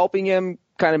kind of helping him,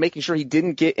 kind of making sure he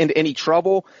didn't get into any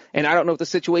trouble. And I don't know what the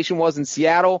situation was in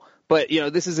Seattle, but,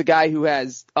 this is a guy who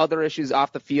has other issues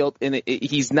off the field, and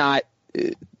he's not,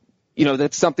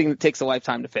 that's something that takes a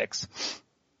lifetime to fix.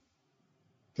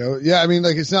 So, yeah, I mean,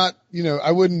 like, it's not,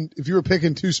 I wouldn't, if you were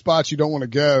picking two spots you don't want to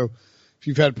go, if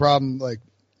you've had a problem, like,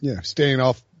 staying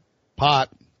off pot,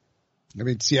 I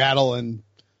mean, Seattle and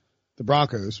the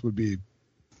Broncos would be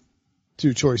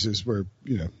two choices where,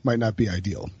 might not be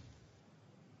ideal.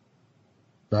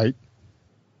 Right?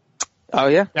 Oh,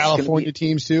 yeah. California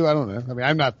teams, too? I don't know. I mean,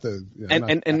 I'm not the...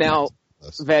 And now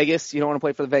Vegas, you don't want to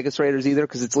play for the Vegas Raiders either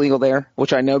because it's legal there,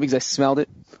 which I know because I smelled it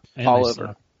all over.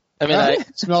 Suck. I mean, I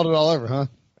smelled it all over, huh?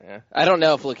 Yeah. I don't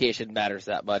know if location matters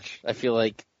that much. I feel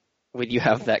like when you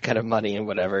have that kind of money and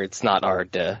whatever, it's not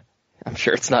hard to... I'm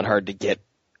sure it's not hard to get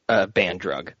a banned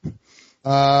drug.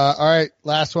 All right,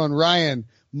 last one. Ryan,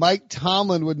 Mike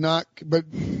Tomlin would not... But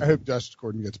I hope Josh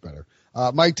Gordon gets better.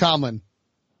 Mike Tomlin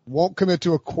won't commit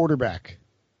to a quarterback.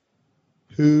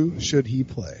 Who should he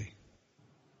play?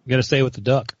 You got to stay with the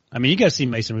Duck. I mean, you got to see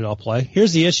Mason Rudolph play.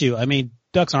 Here's the issue. I mean,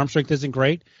 Duck's arm strength isn't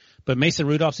great, but Mason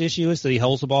Rudolph's issue is that he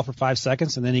holds the ball for 5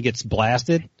 seconds and then he gets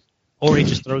blasted, or he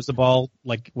just throws the ball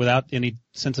like without any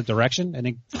sense of direction and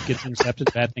it gets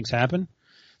intercepted. Bad things happen.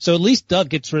 So at least Duck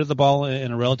gets rid of the ball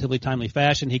in a relatively timely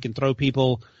fashion. He can throw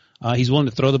people. He's willing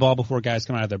to throw the ball before guys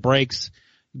come out of their breaks,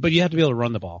 but you have to be able to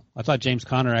run the ball. I thought James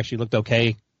Conner actually looked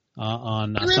okay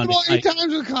on Sunday night. He ran the ball 8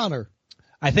 times with Conner.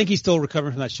 I think he's still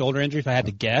recovering from that shoulder injury, if I had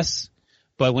to guess.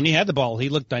 But when he had the ball, he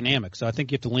looked dynamic. So I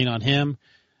think you have to lean on him.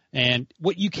 And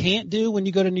what you can't do when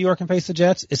you go to New York and face the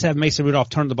Jets is have Mason Rudolph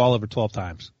turn the ball over 12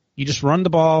 times. You just run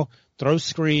the ball, throw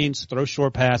screens, throw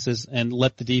short passes, and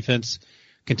let the defense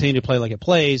continue to play like it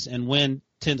plays and win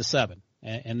 10-7.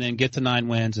 And then get to 9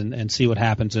 wins and see what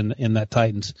happens in that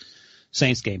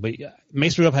Titans-Saints game. But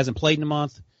Mason Rudolph hasn't played in a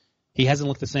month. He hasn't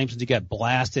looked the same since he got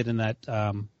blasted in that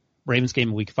Ravens game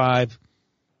in Week 5.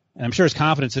 And I'm sure his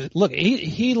confidence – look,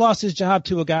 he lost his job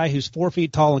to a guy who's 4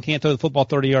 feet tall and can't throw the football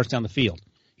 30 yards down the field.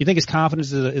 You think his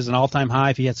confidence is an all-time high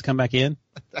if he has to come back in?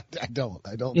 I don't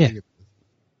think it is.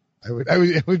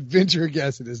 I would venture a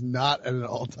guess it is not at an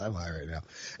all-time high right now.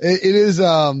 It is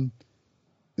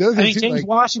James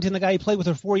Washington, the guy he played with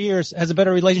for 4 years, has a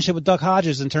better relationship with Duck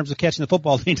Hodges in terms of catching the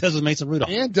football than he does with Mason Rudolph.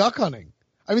 And duck hunting.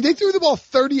 I mean, they threw the ball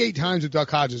 38 times with Duck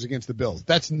Hodges against the Bills.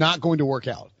 That's not going to work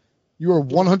out. You are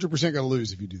 100% going to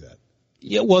lose if you do that.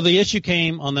 Yeah, well, the issue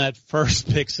came on that first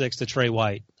pick six to Trey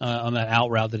White, on that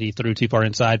out route that he threw too far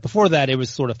inside. Before that, it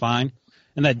was sort of fine.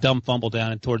 And that dumb fumble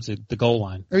down towards the goal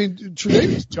line. I mean,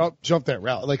 Tre'Davious jumped that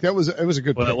route. Like, it was a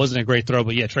good Well, pick. it wasn't a great throw,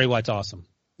 but yeah, Trey White's awesome.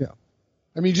 Yeah.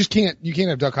 I mean, you can't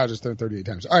have Duck Hodges thrown 38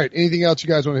 times. All right. Anything else you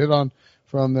guys want to hit on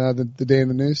from the day in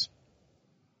the news?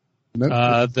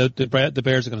 Nope. The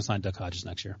Bears are going to sign Duck Hodges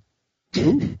next year.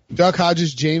 Ooh. Duck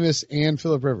Hodges, Jameis, and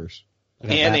Phillip Rivers.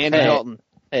 And Andy Dalton.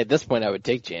 Hey, at this point, I would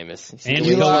take Jameis.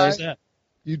 Andy Dalton.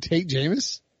 You take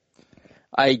Jameis?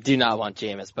 I do not want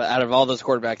Jameis, but out of all those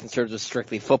quarterbacks in terms of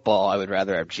strictly football, I would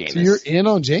rather have Jameis. So you're in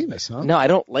on Jameis, huh? No, I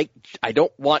don't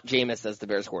want Jameis as the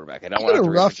Bears quarterback. I don't want a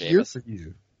rough for year for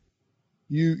you.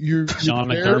 You're Sean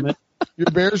McDermott.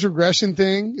 Your Bears regression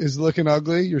thing is looking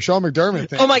ugly. Your Sean McDermott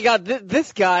thing. Oh my God,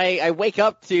 this guy, I wake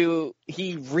up to,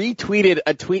 he retweeted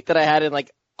a tweet that I had in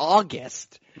like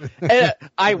August. And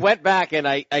I went back and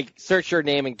I searched your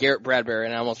name and Garrett Bradbury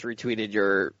and I almost retweeted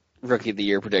your Rookie of the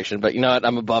Year prediction. But you know what?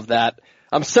 I'm above that.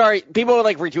 I'm sorry. People are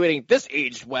like retweeting, this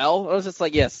aged well. I was just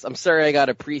like, yes, I'm sorry I got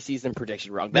a preseason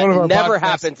prediction wrong. That never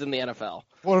happens in the NFL.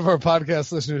 One of our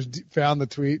podcast listeners found the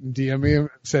tweet and DM'd me and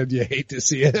said, you hate to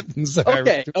see it. And so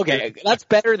okay. That's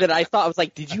better than I thought. I was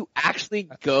like, did you actually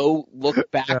go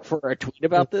look back for a tweet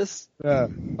about this? Yeah.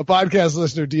 A podcast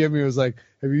listener DM'd me and was like,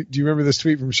 do you remember this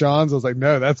tweet from Sean's? I was like,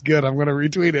 no, that's good. I'm going to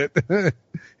retweet it.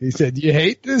 He said, you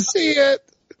hate to see it.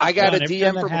 I got John, a every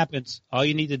DM time that happens. All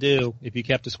you need to do, if you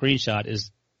kept a screenshot, is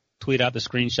tweet out the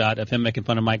screenshot of him making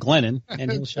fun of Mike Glennon,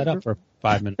 and he'll shut up for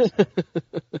 5 minutes.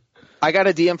 I got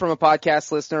a DM from a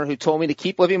podcast listener who told me to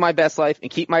keep living my best life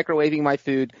and keep microwaving my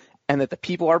food, and that the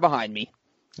people are behind me.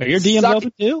 Are your DMs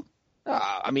open too?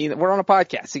 I mean, we're on a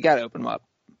podcast. You got to open them up.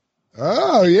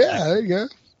 Oh, yeah. There you go.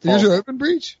 Here's your open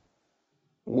breach.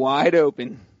 Wide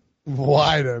open.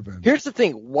 Wide open. Here's the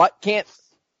thing.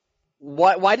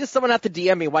 why does someone have to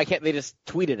DM me? Why can't they just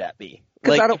tweet it at me?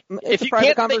 Because Like, it's a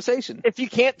private conversation. If you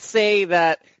can't say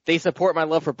that they support my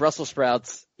love for Brussels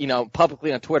sprouts,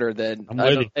 publicly on Twitter, then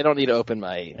I don't need to open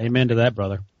my. Amen to that,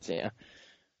 brother. Yeah.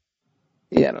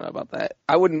 Yeah, I don't know about that.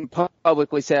 I wouldn't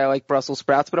publicly say I like Brussels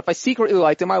sprouts, but if I secretly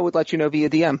liked them, I would let you know via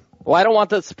DM. Well, I don't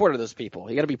want the support of those people.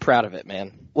 You got to be proud of it,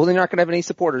 man. Well, then you're not going to have any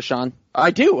supporters, Sean.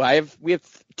 I do. We have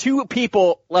 2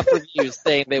 people left reviews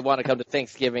saying they want to come to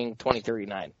Thanksgiving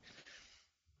 2039.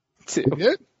 2.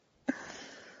 Good.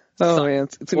 Oh man,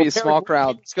 it's gonna be a small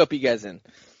crowd. Scope you guys in.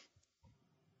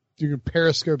 You can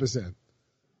periscope us in.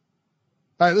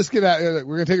 All right, let's get out.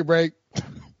 We're gonna take a break.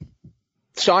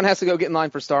 Sean has to go get in line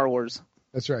for Star Wars.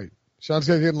 That's right. Sean's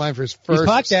gonna get in line for his first. He's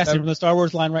podcasting from the Star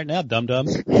Wars line right now,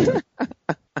 dum-dums.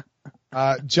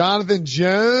 Jonathan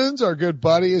Jones, our good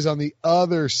buddy, is on the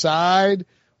other side.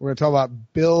 We're going to talk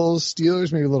about Bills,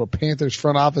 Steelers, maybe a little Panthers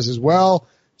front office as well.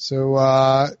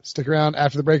 So stick around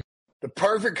after the break. The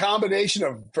perfect combination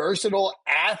of versatile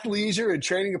athleisure and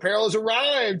training apparel has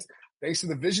arrived. Thanks to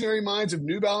the visionary minds of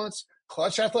New Balance,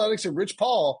 Clutch Athletics, and Rich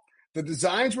Paul, the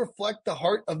designs reflect the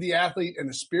heart of the athlete and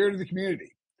the spirit of the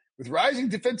community. With rising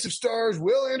defensive stars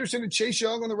Will Anderson and Chase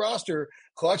Young on the roster,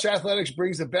 Clutch Athletics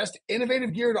brings the best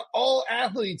innovative gear to all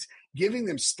athletes, giving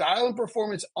them style and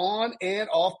performance on and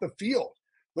off the field.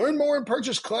 Learn more and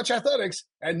purchase Clutch Athletics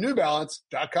at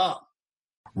NewBalance.com.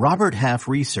 Robert Half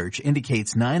research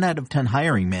indicates 9 out of 10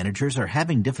 hiring managers are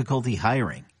having difficulty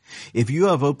hiring. If you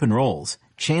have open roles,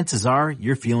 chances are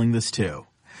you're feeling this too.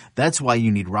 That's why you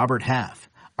need Robert Half.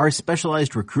 Our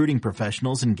specialized recruiting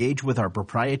professionals engage with our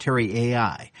proprietary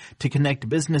AI to connect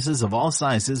businesses of all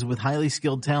sizes with highly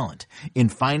skilled talent in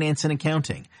finance and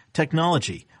accounting,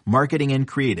 technology, marketing and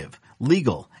creative,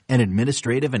 legal, and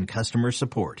administrative and customer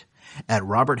support. At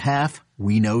Robert Half,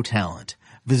 we know talent.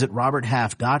 Visit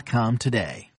roberthalf.com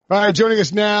today. All right, joining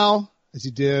us now, as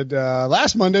he did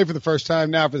last Monday for the first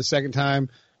time, now for the second time,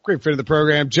 great friend of the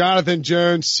program, Jonathan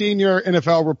Jones, senior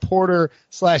NFL reporter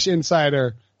 /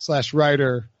 insider /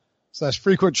 writer /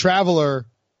 frequent traveler,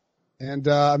 and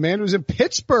a man who was in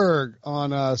Pittsburgh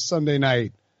on Sunday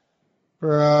night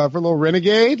for a little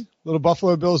Renegade, little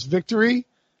Buffalo Bills victory.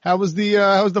 How was the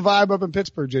vibe up in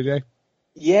Pittsburgh, JJ?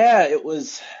 Yeah, it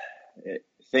was.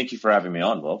 Thank you for having me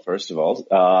on, Will, first of all.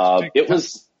 It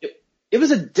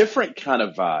was a different kind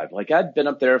of vibe. Like, I'd been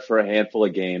up there for a handful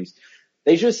of games.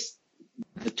 The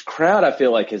crowd, I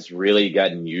feel like, has really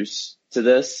gotten used to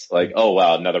this. Like, oh,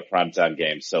 wow, another primetime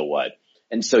game, so what?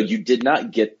 And so you did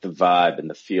not get the vibe and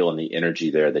the feel and the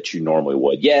energy there that you normally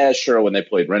would. Yeah, sure, when they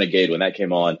played Renegade, when that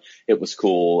came on, it was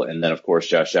cool. And then, of course,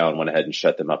 Josh Allen went ahead and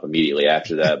shut them up immediately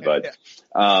after that. But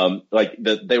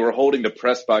they were holding the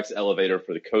press box elevator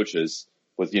for the coaches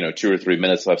with, 2 or 3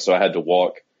 minutes left. So I had to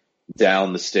walk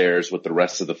down the stairs with the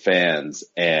rest of the fans,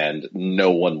 and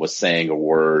no one was saying a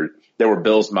word. There were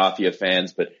Bills Mafia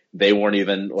fans, but they weren't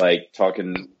even like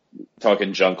talking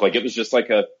junk. Like, it was just like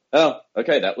oh,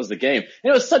 okay, that was the game.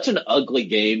 And it was such an ugly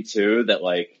game too that,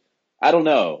 like, I don't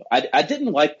know. I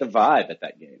didn't like the vibe at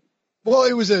that game. Well,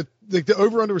 it was the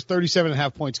over-under was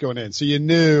 37.5 points going in. So you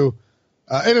knew,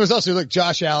 and it was also like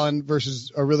Josh Allen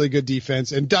versus a really good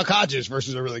defense and Duck Hodges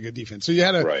versus a really good defense. So you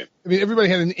had everybody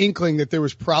had an inkling that there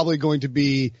was probably going to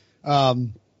be, a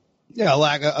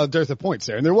dearth of points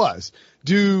there. And there was.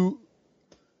 Do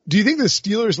you think the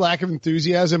Steelers' lack of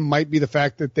enthusiasm might be the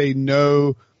fact that they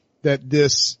know that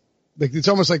this, like, it's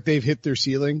almost like they've hit their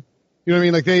ceiling? You know what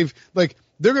I mean?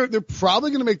 They're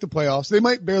probably going to make the playoffs. They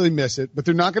might barely miss it, but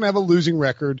they're not going to have a losing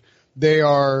record.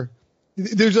 There's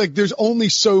only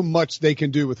so much they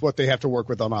can do with what they have to work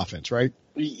with on offense, right?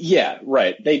 Yeah,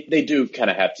 right. They do kind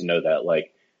of have to know that.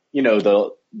 Like,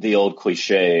 the old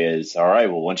cliche is, all right,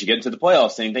 well, once you get into the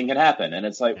playoffs, anything can happen. And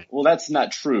it's like, well, that's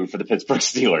not true for the Pittsburgh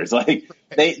Steelers. Like,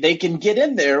 they can get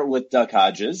in there with Duck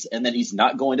Hodges, and then he's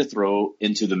not going to throw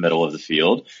into the middle of the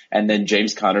field. And then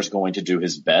James Conner's going to do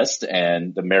his best,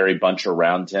 and the merry bunch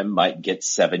around him might get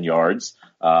 7 yards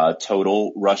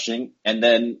total rushing. And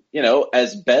then,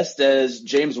 as best as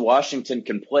James Washington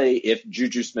can play if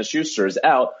Juju Smith-Schuster is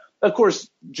out, of course,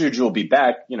 Juju will be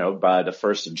back, by the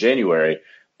 1st of January,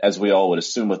 as we all would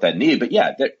assume with that knee. But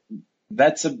yeah,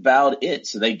 that's about it.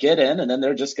 So they get in, and then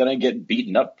they're just going to get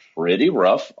beaten up pretty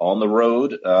rough on the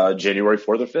road, January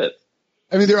 4th or 5th.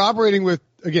 I mean, they're operating with,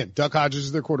 again, Duck Hodges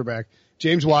is their quarterback.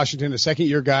 James Washington, a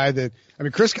second-year guy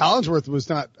Chris Collinsworth was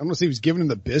not, I'm going to say he was giving him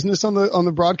the business on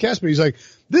the broadcast, but he's like,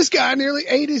 this guy nearly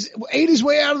ate his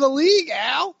way out of the league,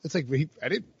 Al. It's like, I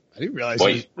didn't realize.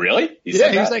 Wait, really?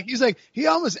 He's like, he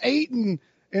almost ate and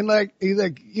And like,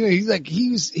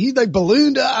 he's like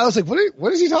ballooned up. I was like,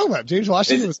 what is he talking about? James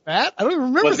Washington was fat? I don't even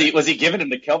remember. Was he giving him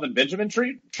the Kelvin Benjamin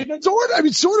treatment? Sort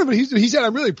of, but he said,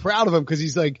 I'm really proud of him because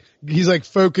he's like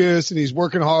focused and he's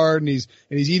working hard and he's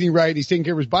eating right and he's taking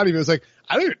care of his body. But it's like,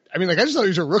 I just thought he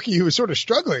was a rookie who was sort of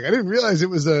struggling. I didn't realize it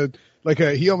was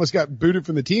he almost got booted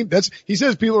from the team. He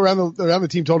says people around the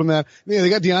team told him that. They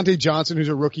got Deontay Johnson, who's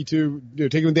a rookie too,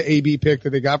 taking with the AB pick that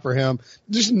they got for him.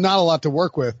 Just not a lot to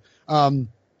work with.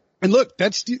 And look,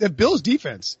 that Bills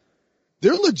defense,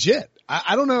 they're legit.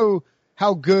 I don't know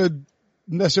how good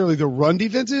necessarily the run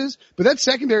defense is, but that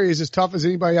secondary is as tough as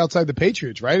anybody outside the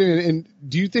Patriots, right? And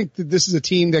do you think that this is a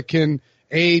team that can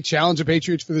challenge the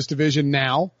Patriots for this division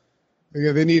now?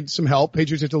 They need some help.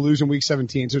 Patriots have to lose in week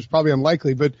 17, so it's probably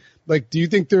unlikely, but do you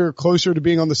think they're closer to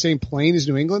being on the same plane as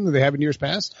New England than they have in years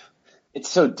past? It's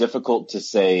so difficult to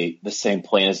say the same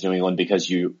plane as New England because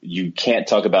you can't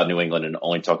talk about New England and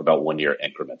only talk about 1 year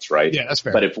increments, right? Yeah, that's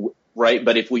fair. But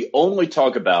if we only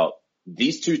talk about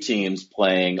these two teams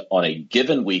playing on a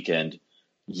given weekend,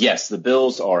 yes, the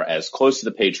Bills are as close to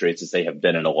the Patriots as they have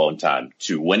been in a long time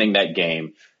to winning that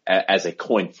game as a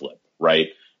coin flip, right?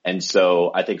 And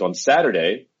so I think on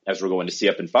Saturday, as we're going to see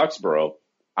up in Foxborough,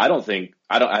 I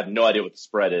have no idea what the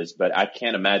spread is, but I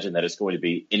can't imagine that it's going to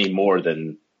be any more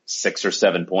than 6 or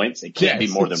 7 points. It can't be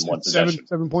more than one possession.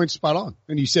 7 points spot on.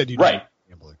 And you said you right.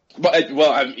 I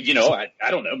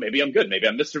don't know. Maybe I'm good. Maybe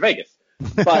I'm Mr. Vegas.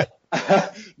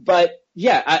 But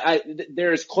yeah,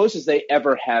 they're as close as they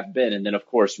ever have been. And then of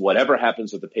course, whatever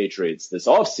happens with the Patriots this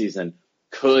offseason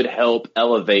could help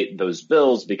elevate those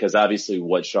Bills because obviously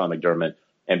what Sean McDermott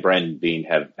and Brandon Beane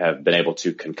have been able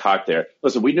to concoct there.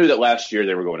 Listen, we knew that last year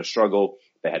they were going to struggle.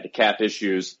 They had the cap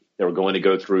issues. They were going to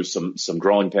go through some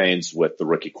growing pains with the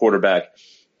rookie quarterback.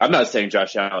 I'm not saying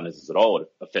Josh Allen is at all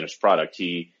a finished product.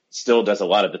 He still does a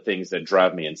lot of the things that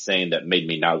drive me insane that made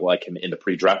me not like him in the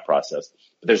pre-draft process.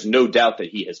 But there's no doubt that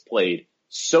he has played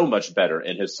so much better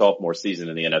in his sophomore season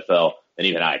in the NFL than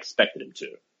even I expected him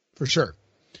to. For sure.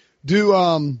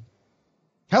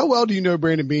 How well do you know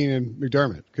Brandon Beane and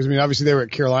McDermott? Because, obviously they were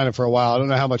at Carolina for a while. I don't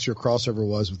know how much your crossover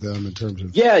was with them in terms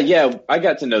of. Yeah. I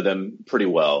got to know them pretty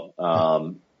well.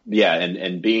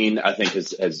 And Beane, I think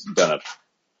has done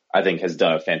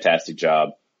a fantastic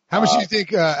job. How much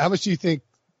do you think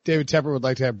David Tepper would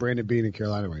like to have Brandon Beane in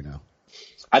Carolina right now?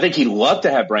 I think he'd love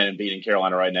to have Brandon Beane in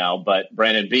Carolina right now, but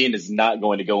Brandon Beane is not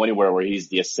going to go anywhere where he's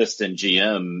the assistant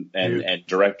GM and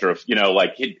director of,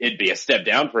 it'd be a step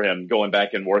down for him going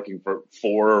back and working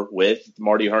with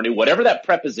Marty Hurney, whatever that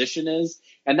preposition is.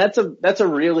 And that's a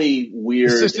really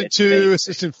weird. Assistant 2,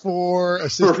 assistant 4,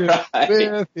 assistant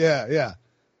 5th. Yeah.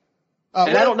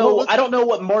 And I don't know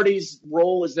what Marty's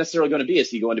role is necessarily going to be. Is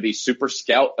he going to be super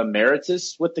scout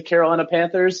emeritus with the Carolina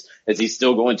Panthers? Is he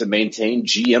still going to maintain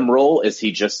GM role? Is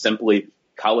he just simply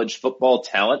college football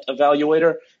talent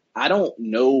evaluator? I don't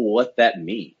know what that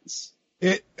means.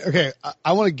 I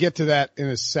want to get to that in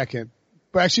a second.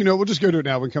 But actually, no, we'll just go to it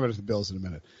now. We can come back to the Bills in a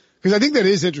minute. Because I think that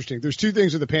is interesting. There's two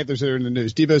things with the Panthers that are in the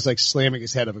news. Debo's slamming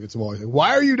his head up against the wall. He's like,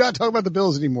 why are you not talking about the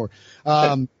Bills anymore?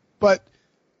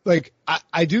 But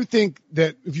I do think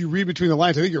that if you read between the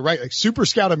lines, I think you're right. Super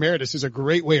Scout Emeritus is a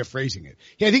great way of phrasing it.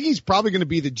 Yeah, I think he's probably going to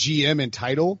be the GM in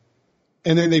title,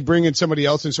 and then they bring in somebody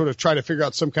else and sort of try to figure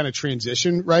out some kind of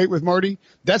transition, right, with Marty.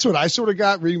 That's what I sort of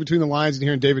got reading between the lines and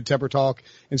hearing David Tepper talk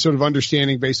and sort of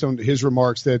understanding based on his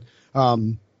remarks that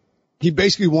he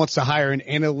basically wants to hire an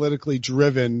analytically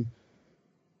driven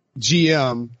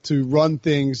GM to run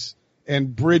things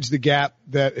and bridge the gap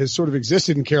that has sort of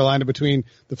existed in Carolina between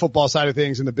the football side of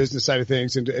things and the business side of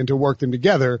things and to work them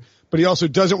together. But he also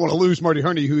doesn't want to lose Marty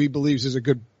Hurney, who he believes is a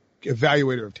good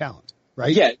evaluator of talent,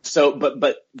 right? Yeah. So,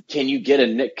 but can you get a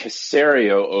Nick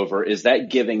Caserio over? Is that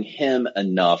giving him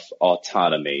enough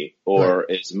autonomy or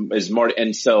is Marty?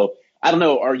 And so I don't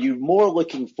know. Are you more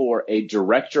looking for a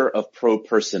director of pro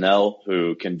personnel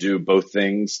who can do both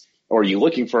things? Or are you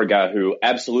looking for a guy who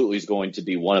absolutely is going to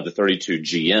be one of the 32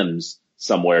 GMs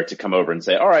somewhere to come over and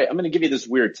say, all right, I'm going to give you this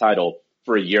weird title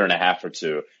for a year and a half or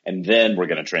two, and then we're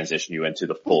going to transition you into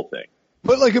the full thing.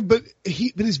 But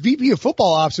his VP of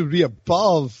football ops would be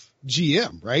above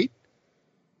GM, right?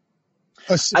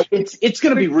 It's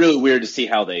going to be really weird to see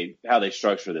how they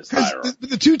structure this hire.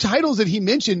 The two titles that he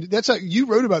mentioned, you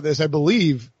wrote about this, I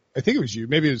believe. I think it was you.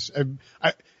 Maybe it was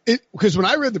because when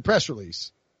I read the press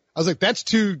release, I was like, that's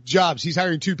 2 jobs. He's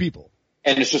hiring 2 people.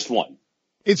 And it's just one.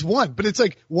 It's one, but it's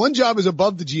like one job is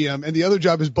above the GM and the other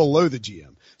job is below the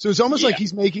GM. So it's almost like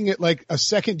he's making it like a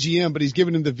second GM, but he's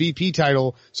giving him the VP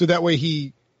title. So that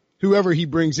way whoever he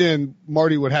brings in,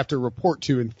 Marty would have to report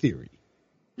to in theory.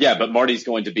 Yeah, but Marty's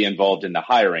going to be involved in the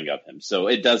hiring of him, so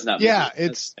it does not. Make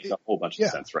a whole bunch of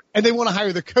sense, right? And they want to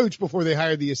hire the coach before they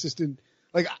hire the assistant.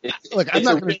 I'm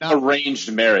not going to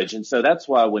arranged marriage, and so that's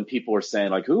why when people are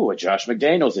saying like, "Ooh, Josh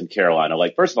McDaniels in Carolina,"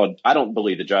 like first of all, I don't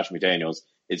believe that Josh McDaniels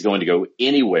is going to go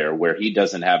anywhere where he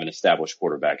doesn't have an established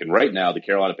quarterback. And right now, the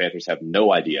Carolina Panthers have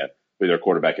no idea who their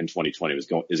quarterback in 2020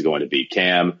 is going to be,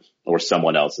 Cam or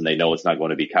someone else, and they know it's not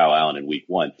going to be Kyle Allen in Week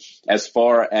 1. As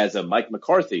far as Mike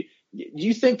McCarthy, do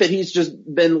you think that he's just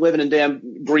been living in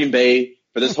damn Green Bay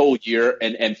for this whole year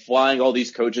and flying all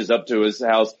these coaches up to his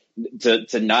house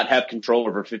to not have control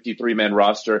over a 53-man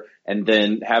roster and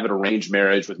then have an arranged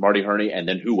marriage with Marty Hurney and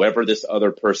then whoever this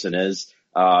other person is,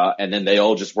 and then they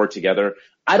all just work together?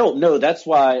 I don't know. That's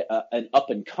why an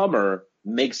up-and-comer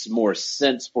makes more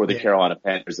sense for the Carolina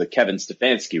Panthers, like Kevin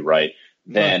Stefanski, right,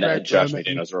 than Josh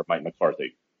McDaniels or Mike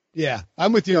McCarthy. Yeah,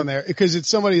 I'm with you on there because it's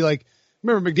somebody like,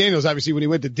 remember McDaniels, obviously, when he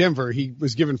went to Denver, he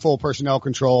was given full personnel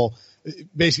control.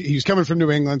 Basically, he was coming from New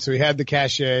England, so he had the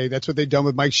cachet. That's what they'd done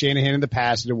with Mike Shanahan in the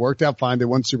past, and it worked out fine. They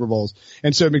won Super Bowls.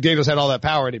 And so McDaniels had all that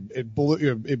power, and it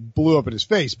blew up in his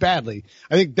face badly.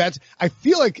 I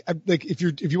feel like if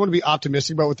you want to be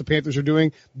optimistic about what the Panthers are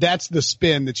doing, that's the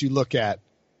spin that you look at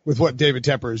with what David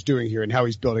Tepper is doing here and how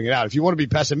he's building it out. If you want to be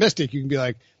pessimistic, you can be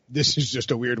like, this is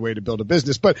just a weird way to build a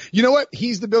business. But you know what?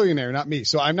 He's the billionaire, not me.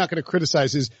 So I'm not going to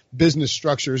criticize his business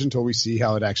structures until we see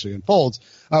how it actually unfolds.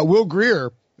 Will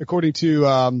Grier, according to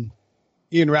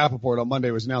Ian Rappaport on Monday,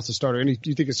 was announced as starter. Do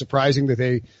you think it's surprising that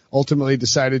they ultimately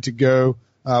decided to go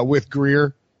with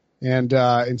Grier and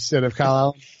instead of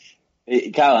Kyle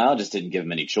Allen? Kyle Allen just didn't give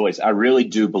him any choice. I really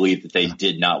do believe that they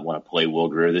did not want to play Will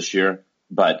Grier this year,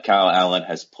 but Kyle Allen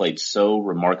has played so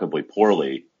remarkably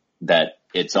poorly that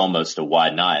it's almost a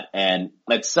why not. And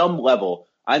at some level,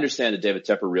 I understand that David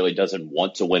Tepper really doesn't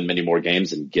want to win many more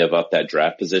games and give up that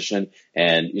draft position.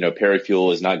 And, Perry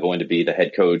Fewell is not going to be the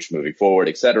head coach moving forward,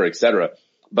 et cetera, et cetera.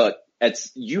 But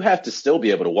you have to still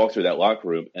be able to walk through that locker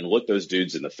room and look those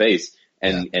dudes in the face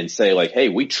and say like, hey,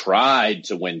 we tried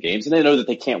to win games. And they know that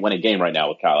they can't win a game right now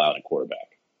with Kyle Allen at quarterback.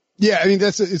 Yeah, I mean,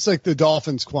 it's like the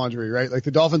Dolphins quandary, right? Like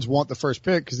the Dolphins want the first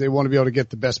pick because they want to be able to get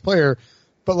the best player.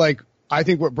 But like, I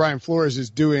think what Brian Flores is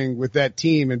doing with that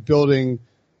team and building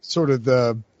sort of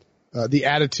the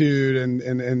attitude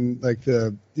and like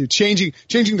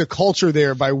changing the culture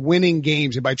there by winning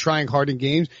games and by trying hard in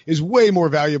games is way more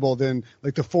valuable than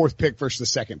like the fourth pick versus the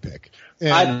second pick.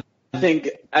 And I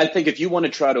think if you want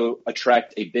to try to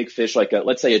attract a big fish like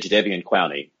let's say a Jadeveon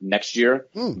Clowney next year,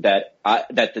 that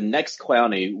the next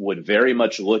Clowney would very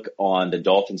much look on the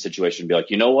Dolphin situation and be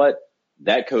like, you know what?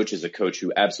 That coach is a coach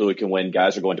who absolutely can win.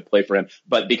 Guys are going to play for him.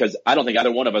 But because I don't think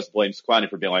either one of us blames Clowney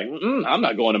for being like, I'm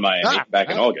not going to Miami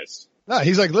back in August. No,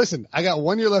 he's like, listen, I got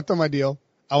 1 year left on my deal.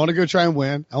 I want to go try and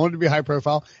win. I want it to be high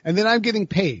profile. And then I'm getting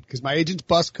paid because my agent's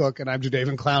Bus Cook and I'm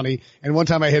Jadeveon Clowney. And one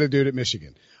time I hit a dude at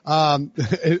Michigan. Clowney's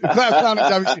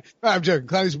obviously, I'm joking.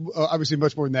 Clowney's obviously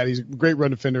much more than that. He's a great run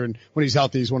defender. And when he's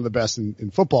healthy, he's one of the best in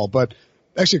football. But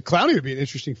actually, Clowney would be an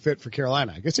interesting fit for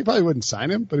Carolina. I guess they probably wouldn't sign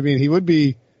him, but I mean, he would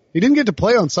be. He didn't get to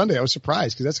play on Sunday. I was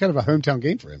surprised because that's kind of a hometown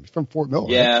game for him. He's from Fort Mill.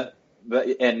 Yeah.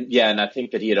 Right? And I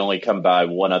think that he had only come by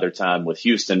one other time with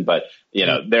Houston, but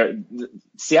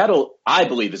Seattle, I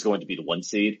believe, is going to be the 1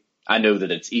 seed. I know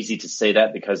that it's easy to say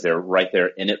that because they're right there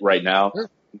in it right now. Sure.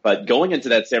 But going into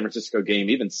that San Francisco game,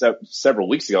 even several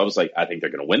weeks ago, I was like, I think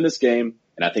they're going to win this game.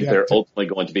 And I think they're ultimately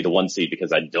going to be the 1 seed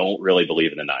because I don't really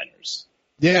believe in the Niners.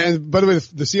 Yeah, and by the way,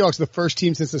 the Seahawks are the first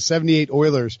team since the 78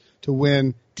 Oilers to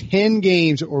win 10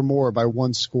 games or more by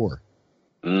 1 score.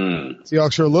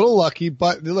 Seahawks are a little lucky,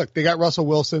 but look, they got Russell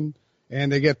Wilson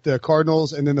and they get the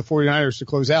Cardinals and then the 49ers to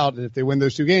close out. And if they win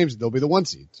those 2 games, they'll be the 1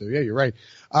 seed. So yeah, you're right.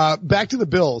 Back to the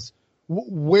Bills.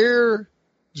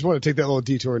 Just want to take that little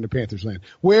detour into Panthers land.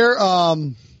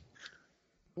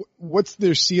 What's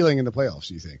their ceiling in the playoffs,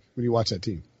 do you think, when you watch that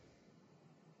team?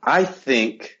 I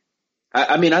think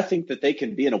that they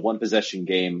can be in a 1-possession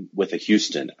game with a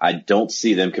Houston. I don't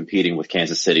see them competing with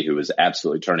Kansas City, who is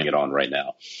absolutely turning it on right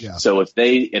now. Yeah. So if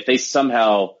they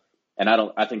somehow, and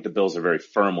I think the Bills are very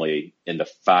firmly in the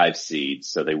 5 seed,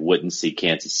 so they wouldn't see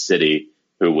Kansas City,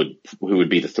 who would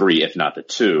be the 3, if not the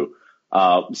 2.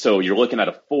 So you're looking at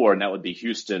a 4, and that would be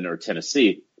Houston or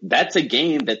Tennessee. That's a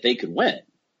game that they could win.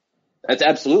 That's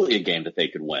absolutely a game that they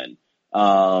could win.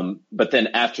 But then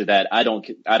after that, I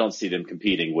don't see them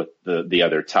competing with the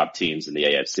other top teams in the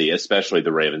AFC, especially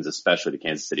the Ravens, especially the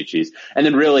Kansas City Chiefs. And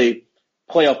then really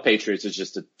playoff Patriots is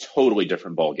just a totally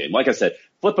different ball game. Like I said,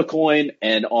 flip a coin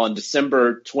and on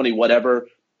December 20 whatever,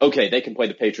 okay, they can play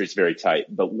the Patriots very tight.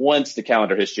 But once the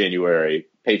calendar hits January,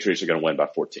 Patriots are going to win by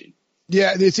 14.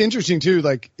 Yeah, it's interesting too.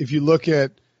 Like if you look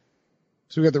at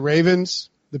So we got the Ravens,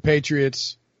 the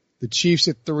Patriots, the Chiefs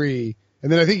at 3,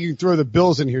 and then I think you can throw the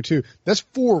Bills in here too. That's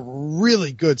 4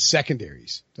 really good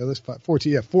secondaries. No, that's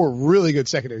 4 really good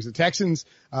secondaries. The Texans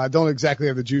don't exactly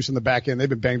have the juice on the back end. They've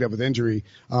been banged up with injury,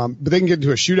 but they can get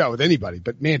into a shootout with anybody.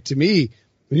 But man, to me,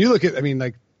 when you look at, I mean,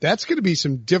 like that's going to be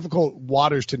some difficult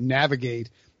waters to navigate.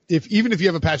 Even if you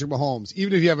have a Patrick Mahomes,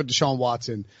 even if you have a Deshaun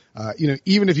Watson,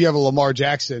 even if you have a Lamar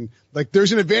Jackson, like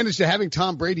there's an advantage to having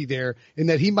Tom Brady there in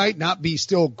that he might not be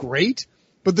still great,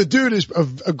 but the dude is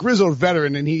a grizzled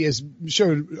veteran, and he has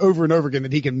showed over and over again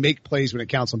that he can make plays when it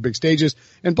counts on big stages.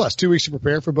 And plus, 2 weeks to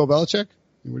prepare for Bill Belichick.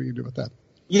 What are you going to do about that?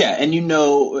 Yeah, and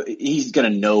he's going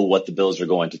to know what the Bills are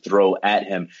going to throw at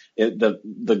him.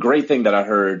 The great thing that I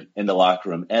heard in the locker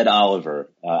room, Ed Oliver,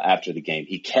 after the game,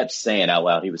 he kept saying out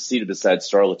loud, he was seated beside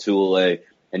Star Lotulelei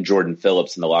and Jordan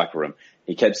Phillips in the locker room.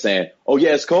 He kept saying, "Oh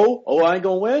yeah, it's cold. Oh, I ain't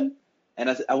going to win."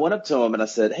 And I went up to him and I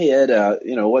said, "Hey Ed,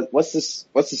 what's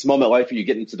this moment like for you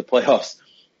getting to the playoffs?"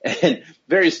 And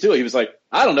very astute, he was like,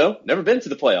 "I don't know. Never been to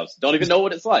the playoffs. Don't even know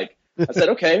what it's like." I said,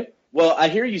 "Okay. Well, I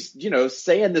hear you,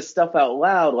 saying this stuff out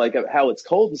loud, like how it's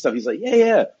cold and stuff." He's like,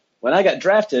 yeah. When I got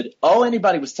drafted, all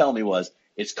anybody was telling me was,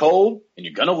 it's cold and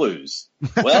you're going to lose.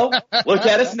 Well, look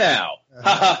at us now.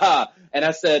 Ha ha ha.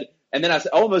 And then I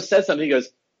almost said something. He goes,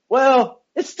 well,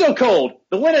 it's still cold.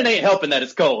 The winning ain't helping that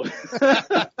it's cold.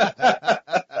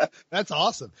 That's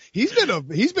awesome. He's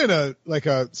been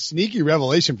a sneaky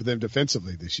revelation for them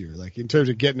defensively this year, like in terms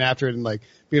of getting after it and like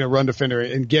being a run defender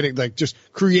and getting like just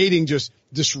creating just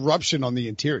disruption on the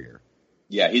interior.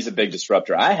 Yeah, he's a big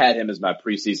disruptor. I had him as my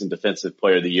preseason defensive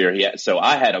player of the year.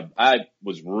 I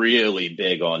was really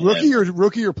big on him.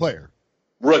 Rookie or player?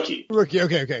 Rookie.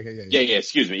 Okay. Yeah.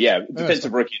 Excuse me. Yeah,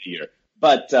 defensive rookie of the year.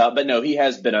 But no, he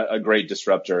has been a great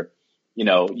disruptor.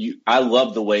 I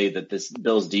love the way that this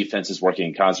Bills defense is working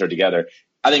in concert together.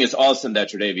 I think it's awesome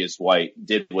that Tre'Davious White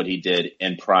did what he did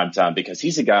in prime time because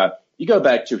he's a guy, you go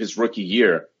back to his rookie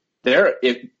year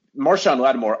if Marshawn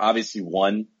Lattimore obviously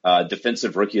won,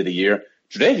 defensive rookie of the year.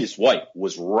 Tre'Davious White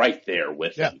was right there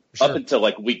with him up until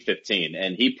like week 15.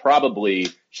 And he probably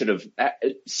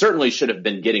certainly should have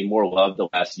been getting more love the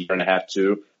last year and a half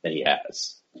too than he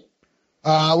has.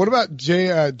 What about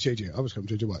JJ? I was coming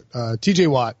JJ Watt. TJ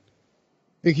Watt.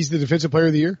 Think he's the defensive player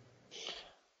of the year?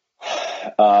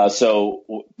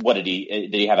 So what did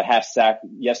he have a half sack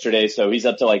yesterday? So he's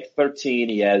up to like 13.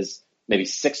 He has maybe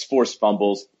 6 forced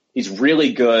fumbles. He's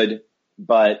really good,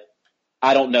 but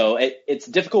I don't know. It's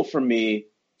difficult for me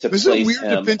to place him. This is a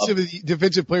weird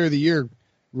defensive player of the year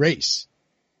race.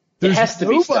 There's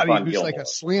nobody who's like a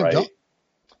slam dunk.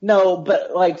 No,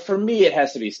 but like for me, it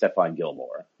has to be Stephon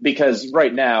Gilmore because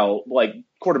right now, like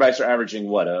quarterbacks are averaging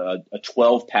a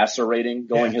 12 passer rating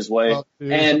going his way.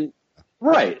 And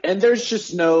there's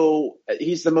just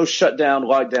he's the most shut down,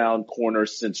 locked down corner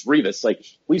since Revis. Like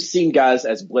we've seen guys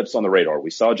as blips on the radar.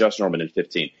 We saw Josh Norman in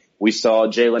 15. We saw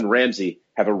Jalen Ramsey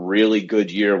have a really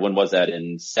good year. When was that?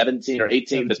 In 17 or 18,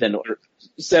 17. But then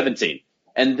 17.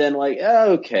 And then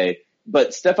okay. But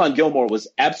Stephon Gilmore was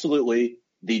absolutely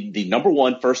the number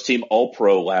 1 first team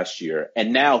All-Pro last year.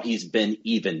 And now he's been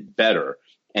even better.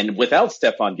 And without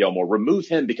Stephon Gilmore, remove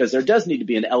him because there does need to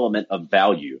be an element of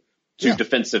value to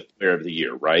defensive player of the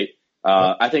year, right?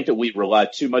 I think that we rely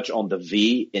too much on the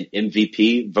V in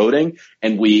MVP voting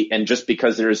and just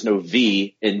because there is no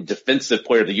V in defensive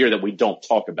player of the year that we don't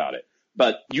talk about it.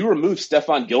 But you remove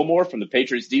Stephon Gilmore from the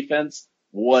Patriots defense,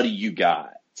 what do you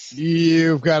got?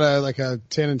 You've got a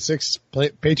 10-6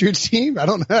 Patriots team. I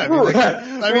don't know.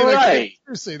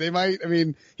 Seriously, they might. I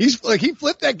mean, he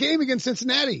flipped that game against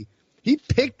Cincinnati. He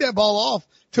picked that ball off,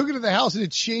 took it to the house, and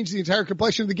it changed the entire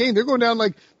complexion of the game. They're going down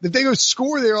if they go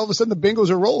score there, all of a sudden the Bengals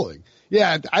are rolling.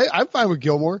 Yeah, I'm fine with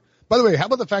Gilmore. By the way, how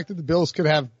about the fact that the Bills could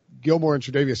have Gilmore and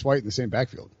Tre'Davious White in the same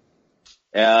backfield?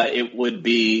 It would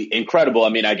be incredible. I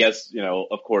mean, I guess,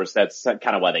 of course, that's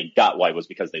kind of why they got White was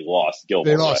because they lost Gilmore.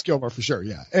 They lost Gilmore for sure,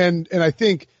 yeah. And I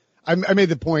think I made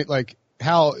the point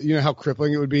how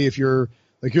crippling it would be if you're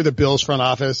the Bills front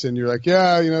office and you're like,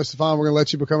 Stephon, we're going to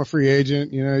let you become a free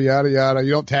agent, yada, yada.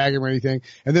 You don't tag him or anything.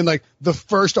 And then the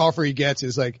first offer he gets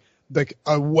is like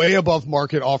a way above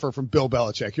market offer from Bill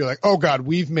Belichick. You're like, oh God,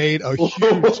 we've made a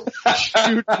huge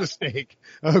mistake.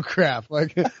 Oh crap.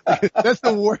 That's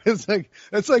the worst.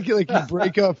 That's like you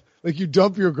break up, you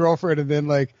dump your girlfriend and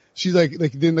then she's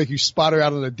then you spot her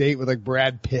out on a date with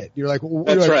Brad Pitt. You're like,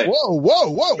 right.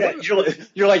 Whoa. Yeah,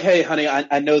 you're like, hey honey,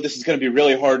 I know this is going to be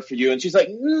really hard for you. And she's like,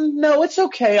 no, it's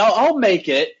okay. I'll make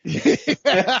it.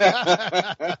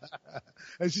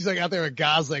 And she's out there with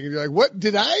Gosling and you're like, what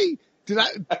did I Did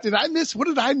I miss? What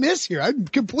did I miss here? I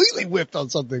completely whiffed on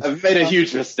something. I've made a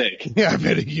huge mistake. Yeah,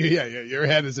 your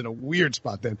head is in a weird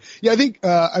spot then. Yeah, I think,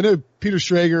 I know Peter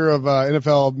Schrager of,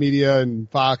 NFL Media and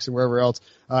Fox and wherever else,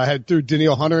 had threw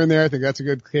Danielle Hunter in there. I think that's a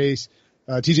good case.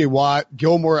 TJ Watt,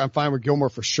 Gilmore, I'm fine with Gilmore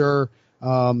for sure.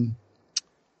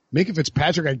 Minka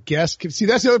Fitzpatrick, I guess. See,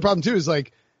 that's the other problem too, is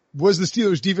like, was the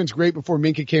Steelers defense great before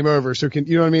Minka came over? So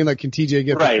you know what I mean? Like, can TJ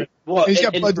get right? Well, he's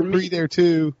got Bud Dupree there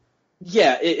too.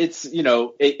 Yeah, it's,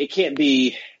 it can't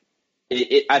be,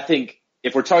 I think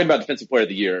if we're talking about defensive player of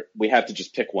the year, we have to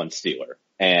just pick one Steeler.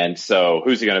 And so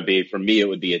who's it going to be? For me, it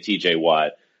would be a TJ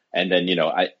Watt. And then,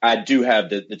 I do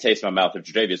have the taste in my mouth of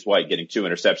Tre'Davious White getting 2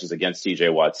 interceptions against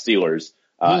TJ Watt Steelers,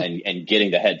 and getting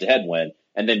the head-to-head win.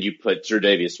 And then you put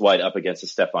Tre'Davious White up against a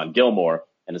Stephon Gilmore.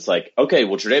 And it's like, okay,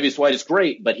 well, Tre'Davious White is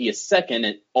great, but he is second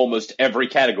in almost every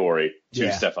category to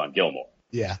Stephon Gilmore.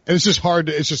 Yeah. And it's just hard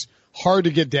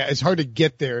to get down. It's hard to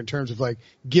get there in terms of like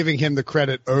giving him the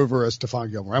credit over a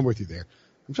Stephon Gilmore. I'm with you there.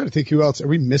 I'm trying to think who else. Are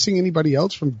we missing anybody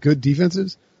else from good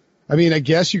defenses? I mean, I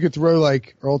guess you could throw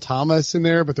like Earl Thomas in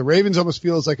there, but the Ravens almost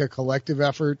feels like a collective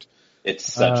effort. It's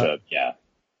such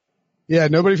Yeah,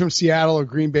 nobody from Seattle or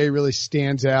Green Bay really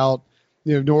stands out.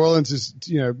 New Orleans is,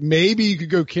 maybe you could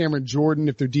go Cameron Jordan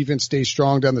if their defense stays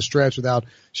strong down the stretch without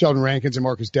Sheldon Rankins and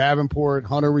Marcus Davenport.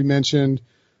 Hunter, we mentioned.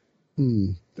 Nick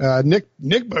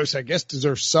Bosa, I guess,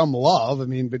 deserves some love. I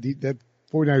mean, but that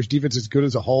 49ers defense is good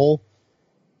as a whole.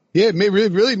 Yeah, it may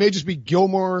may just be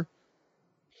Gilmore.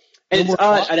 And it's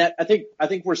odd, and I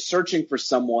think we're searching for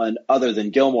someone other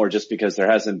than Gilmore just because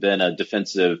there hasn't been a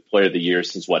defensive player of the year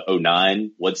since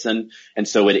 2009, Woodson. And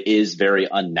so it is very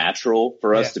unnatural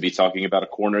for us to be talking about a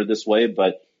corner this way.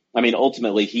 But I mean,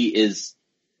 ultimately he is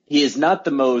not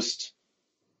the most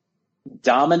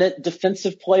dominant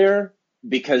defensive player,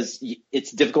 because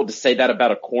it's difficult to say that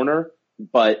about a corner,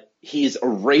 but he's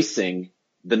erasing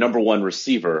the number one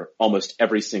receiver almost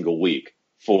every single week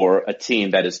for a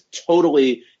team that is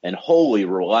totally and wholly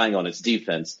relying on its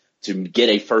defense to get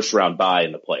a first round bye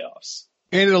in the playoffs.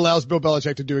 And it allows Bill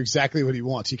Belichick to do exactly what he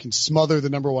wants. He can smother the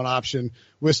number one option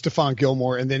with Stephon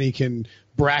Gilmore, and then he can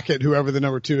bracket whoever the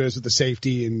number 2 is with the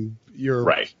safety, and your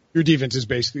defense is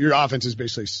basically, your offense is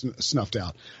basically snuffed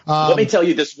out. Let me tell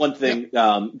you this one thing,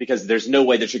 because there's no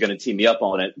way that you're going to team me up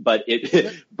on it, but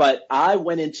I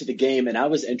went into the game and I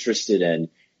was interested in,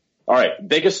 all right,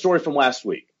 biggest story from last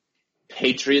week,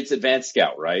 Patriots advanced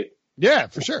scout, right? Yeah,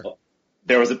 for sure.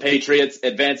 There was a Patriots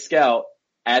advanced scout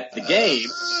at the game.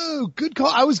 Oh, good call.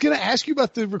 I was going to ask you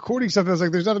about the recording stuff. I was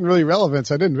like, there's nothing really relevant,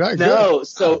 so I didn't. No,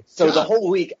 so the whole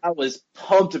week I was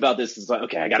pumped about this. It's like,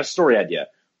 okay, I got a story idea.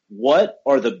 What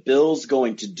are the Bills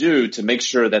going to do to make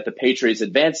sure that the Patriots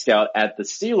advanced scout at the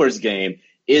Steelers game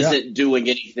isn't doing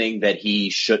anything that he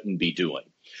shouldn't be doing?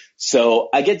 So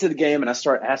I get to the game and I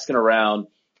start asking around,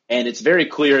 and it's very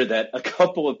clear that a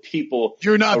couple of people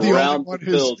You're not around the only one the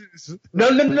Bills.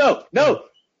 No.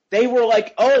 They were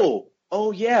like, oh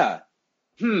yeah.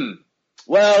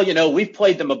 Well, we've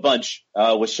played them a bunch,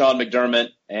 with Sean McDermott,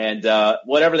 and,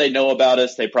 whatever they know about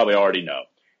us, they probably already know.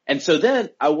 And so then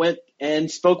I went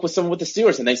and spoke with someone with the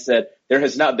Steelers, and they said there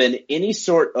has not been any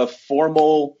sort of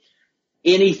formal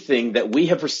anything that we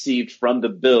have received from the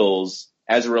Bills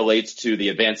as it relates to the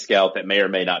advanced scout that may or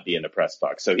may not be in the press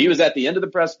box. So he was at the end of the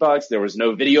press box. There was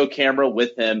no video camera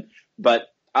with him, but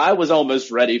I was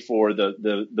almost ready for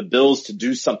the Bills to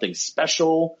do something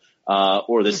special,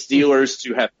 or the Steelers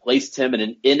to have placed him in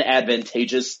an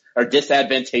disadvantageous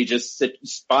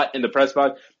spot in the press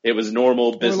box. It was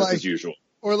normal business as usual.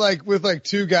 Or like with like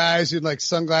 2 guys in like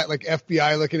sunglasses, like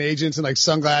FBI looking agents and like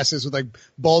sunglasses with like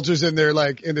bulges in their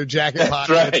jacket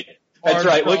pockets. That's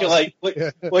right.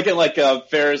 Looking like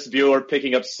Ferris Bueller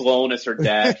picking up Sloan as her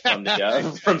dad from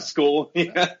from school.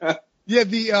 Yeah.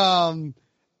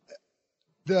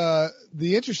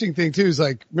 The interesting thing too is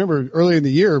like, remember earlier in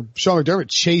the year, Sean McDermott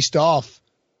chased off,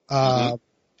 Bill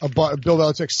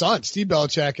Belichick's son, Steve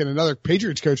Belichick, and another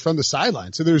Patriots coach from the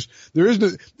sideline. So there is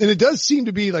no, and it does seem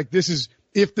to be like this is,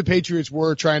 if the Patriots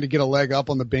were trying to get a leg up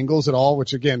on the Bengals at all,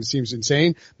 which again seems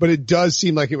insane, but it does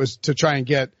seem like it was to try and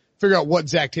figure out what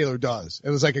Zach Taylor does. It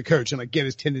was like a coach and like get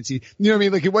his tendency. You know what I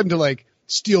mean? Like it wasn't to like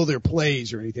steal their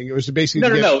plays or anything. It was to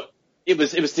basically No.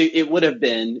 It would have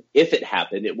been, if it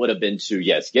happened, it would have been to,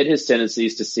 get his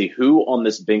tendencies to see who on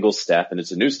this Bengals staff, and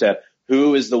it's a new staff,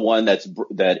 who is the one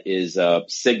that is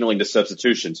signaling the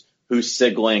substitutions, who's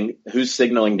signaling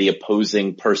the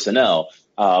opposing personnel,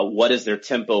 what is their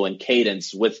tempo and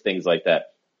cadence with things like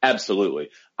that.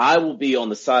 Absolutely. I will be on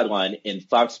the sideline in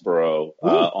Foxborough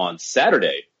on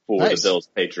Saturday for the Bills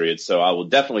Patriots, so I will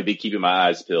definitely be keeping my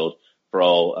eyes peeled for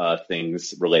all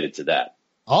things related to that.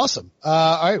 Awesome.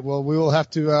 All right. Well, we'll have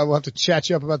to chat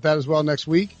you up about that as well next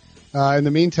week. In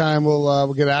the meantime,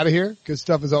 we'll get out of here. Good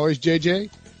stuff as always, JJ.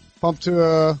 Pumped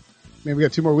to, man, we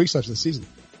got 2 more weeks left of the season.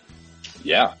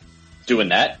 Yeah. Doing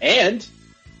that. And,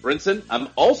 Brinson, I'm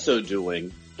also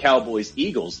doing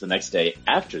Cowboys-Eagles the next day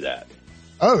after that.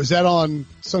 Oh, is that on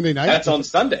Sunday night? That's on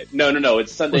Sunday. No.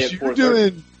 It's Sunday at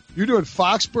 4:30. You're doing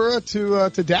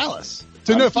Foxborough to Dallas.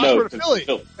 Foxborough to Philly.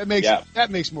 That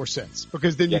makes more sense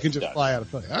because then you can just fly out of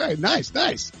Philly. All right, nice.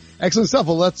 Excellent stuff.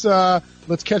 Well,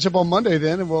 let's catch up on Monday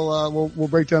then, and we'll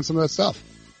break down some of that stuff.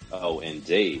 Oh,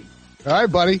 indeed. All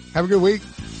right, buddy. Have a good week.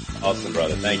 Awesome,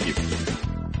 brother. Thank you.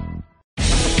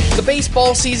 The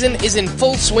baseball season is in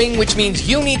full swing, which means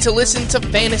you need to listen to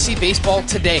Fantasy Baseball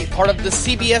Today, part of the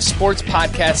CBS Sports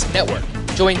Podcast Network.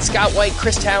 Join Scott White,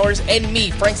 Chris Towers, and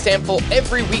me, Frank Stample,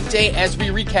 every weekday as we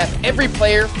recap every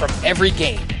player from every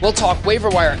game. We'll talk waiver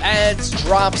wire ads,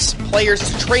 drops, players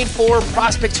to trade for,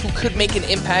 prospects who could make an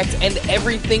impact, and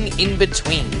everything in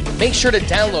between. Make sure to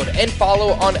download and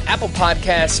follow on Apple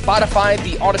Podcasts, Spotify,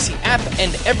 the Odyssey app,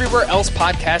 and everywhere else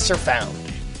podcasts are found.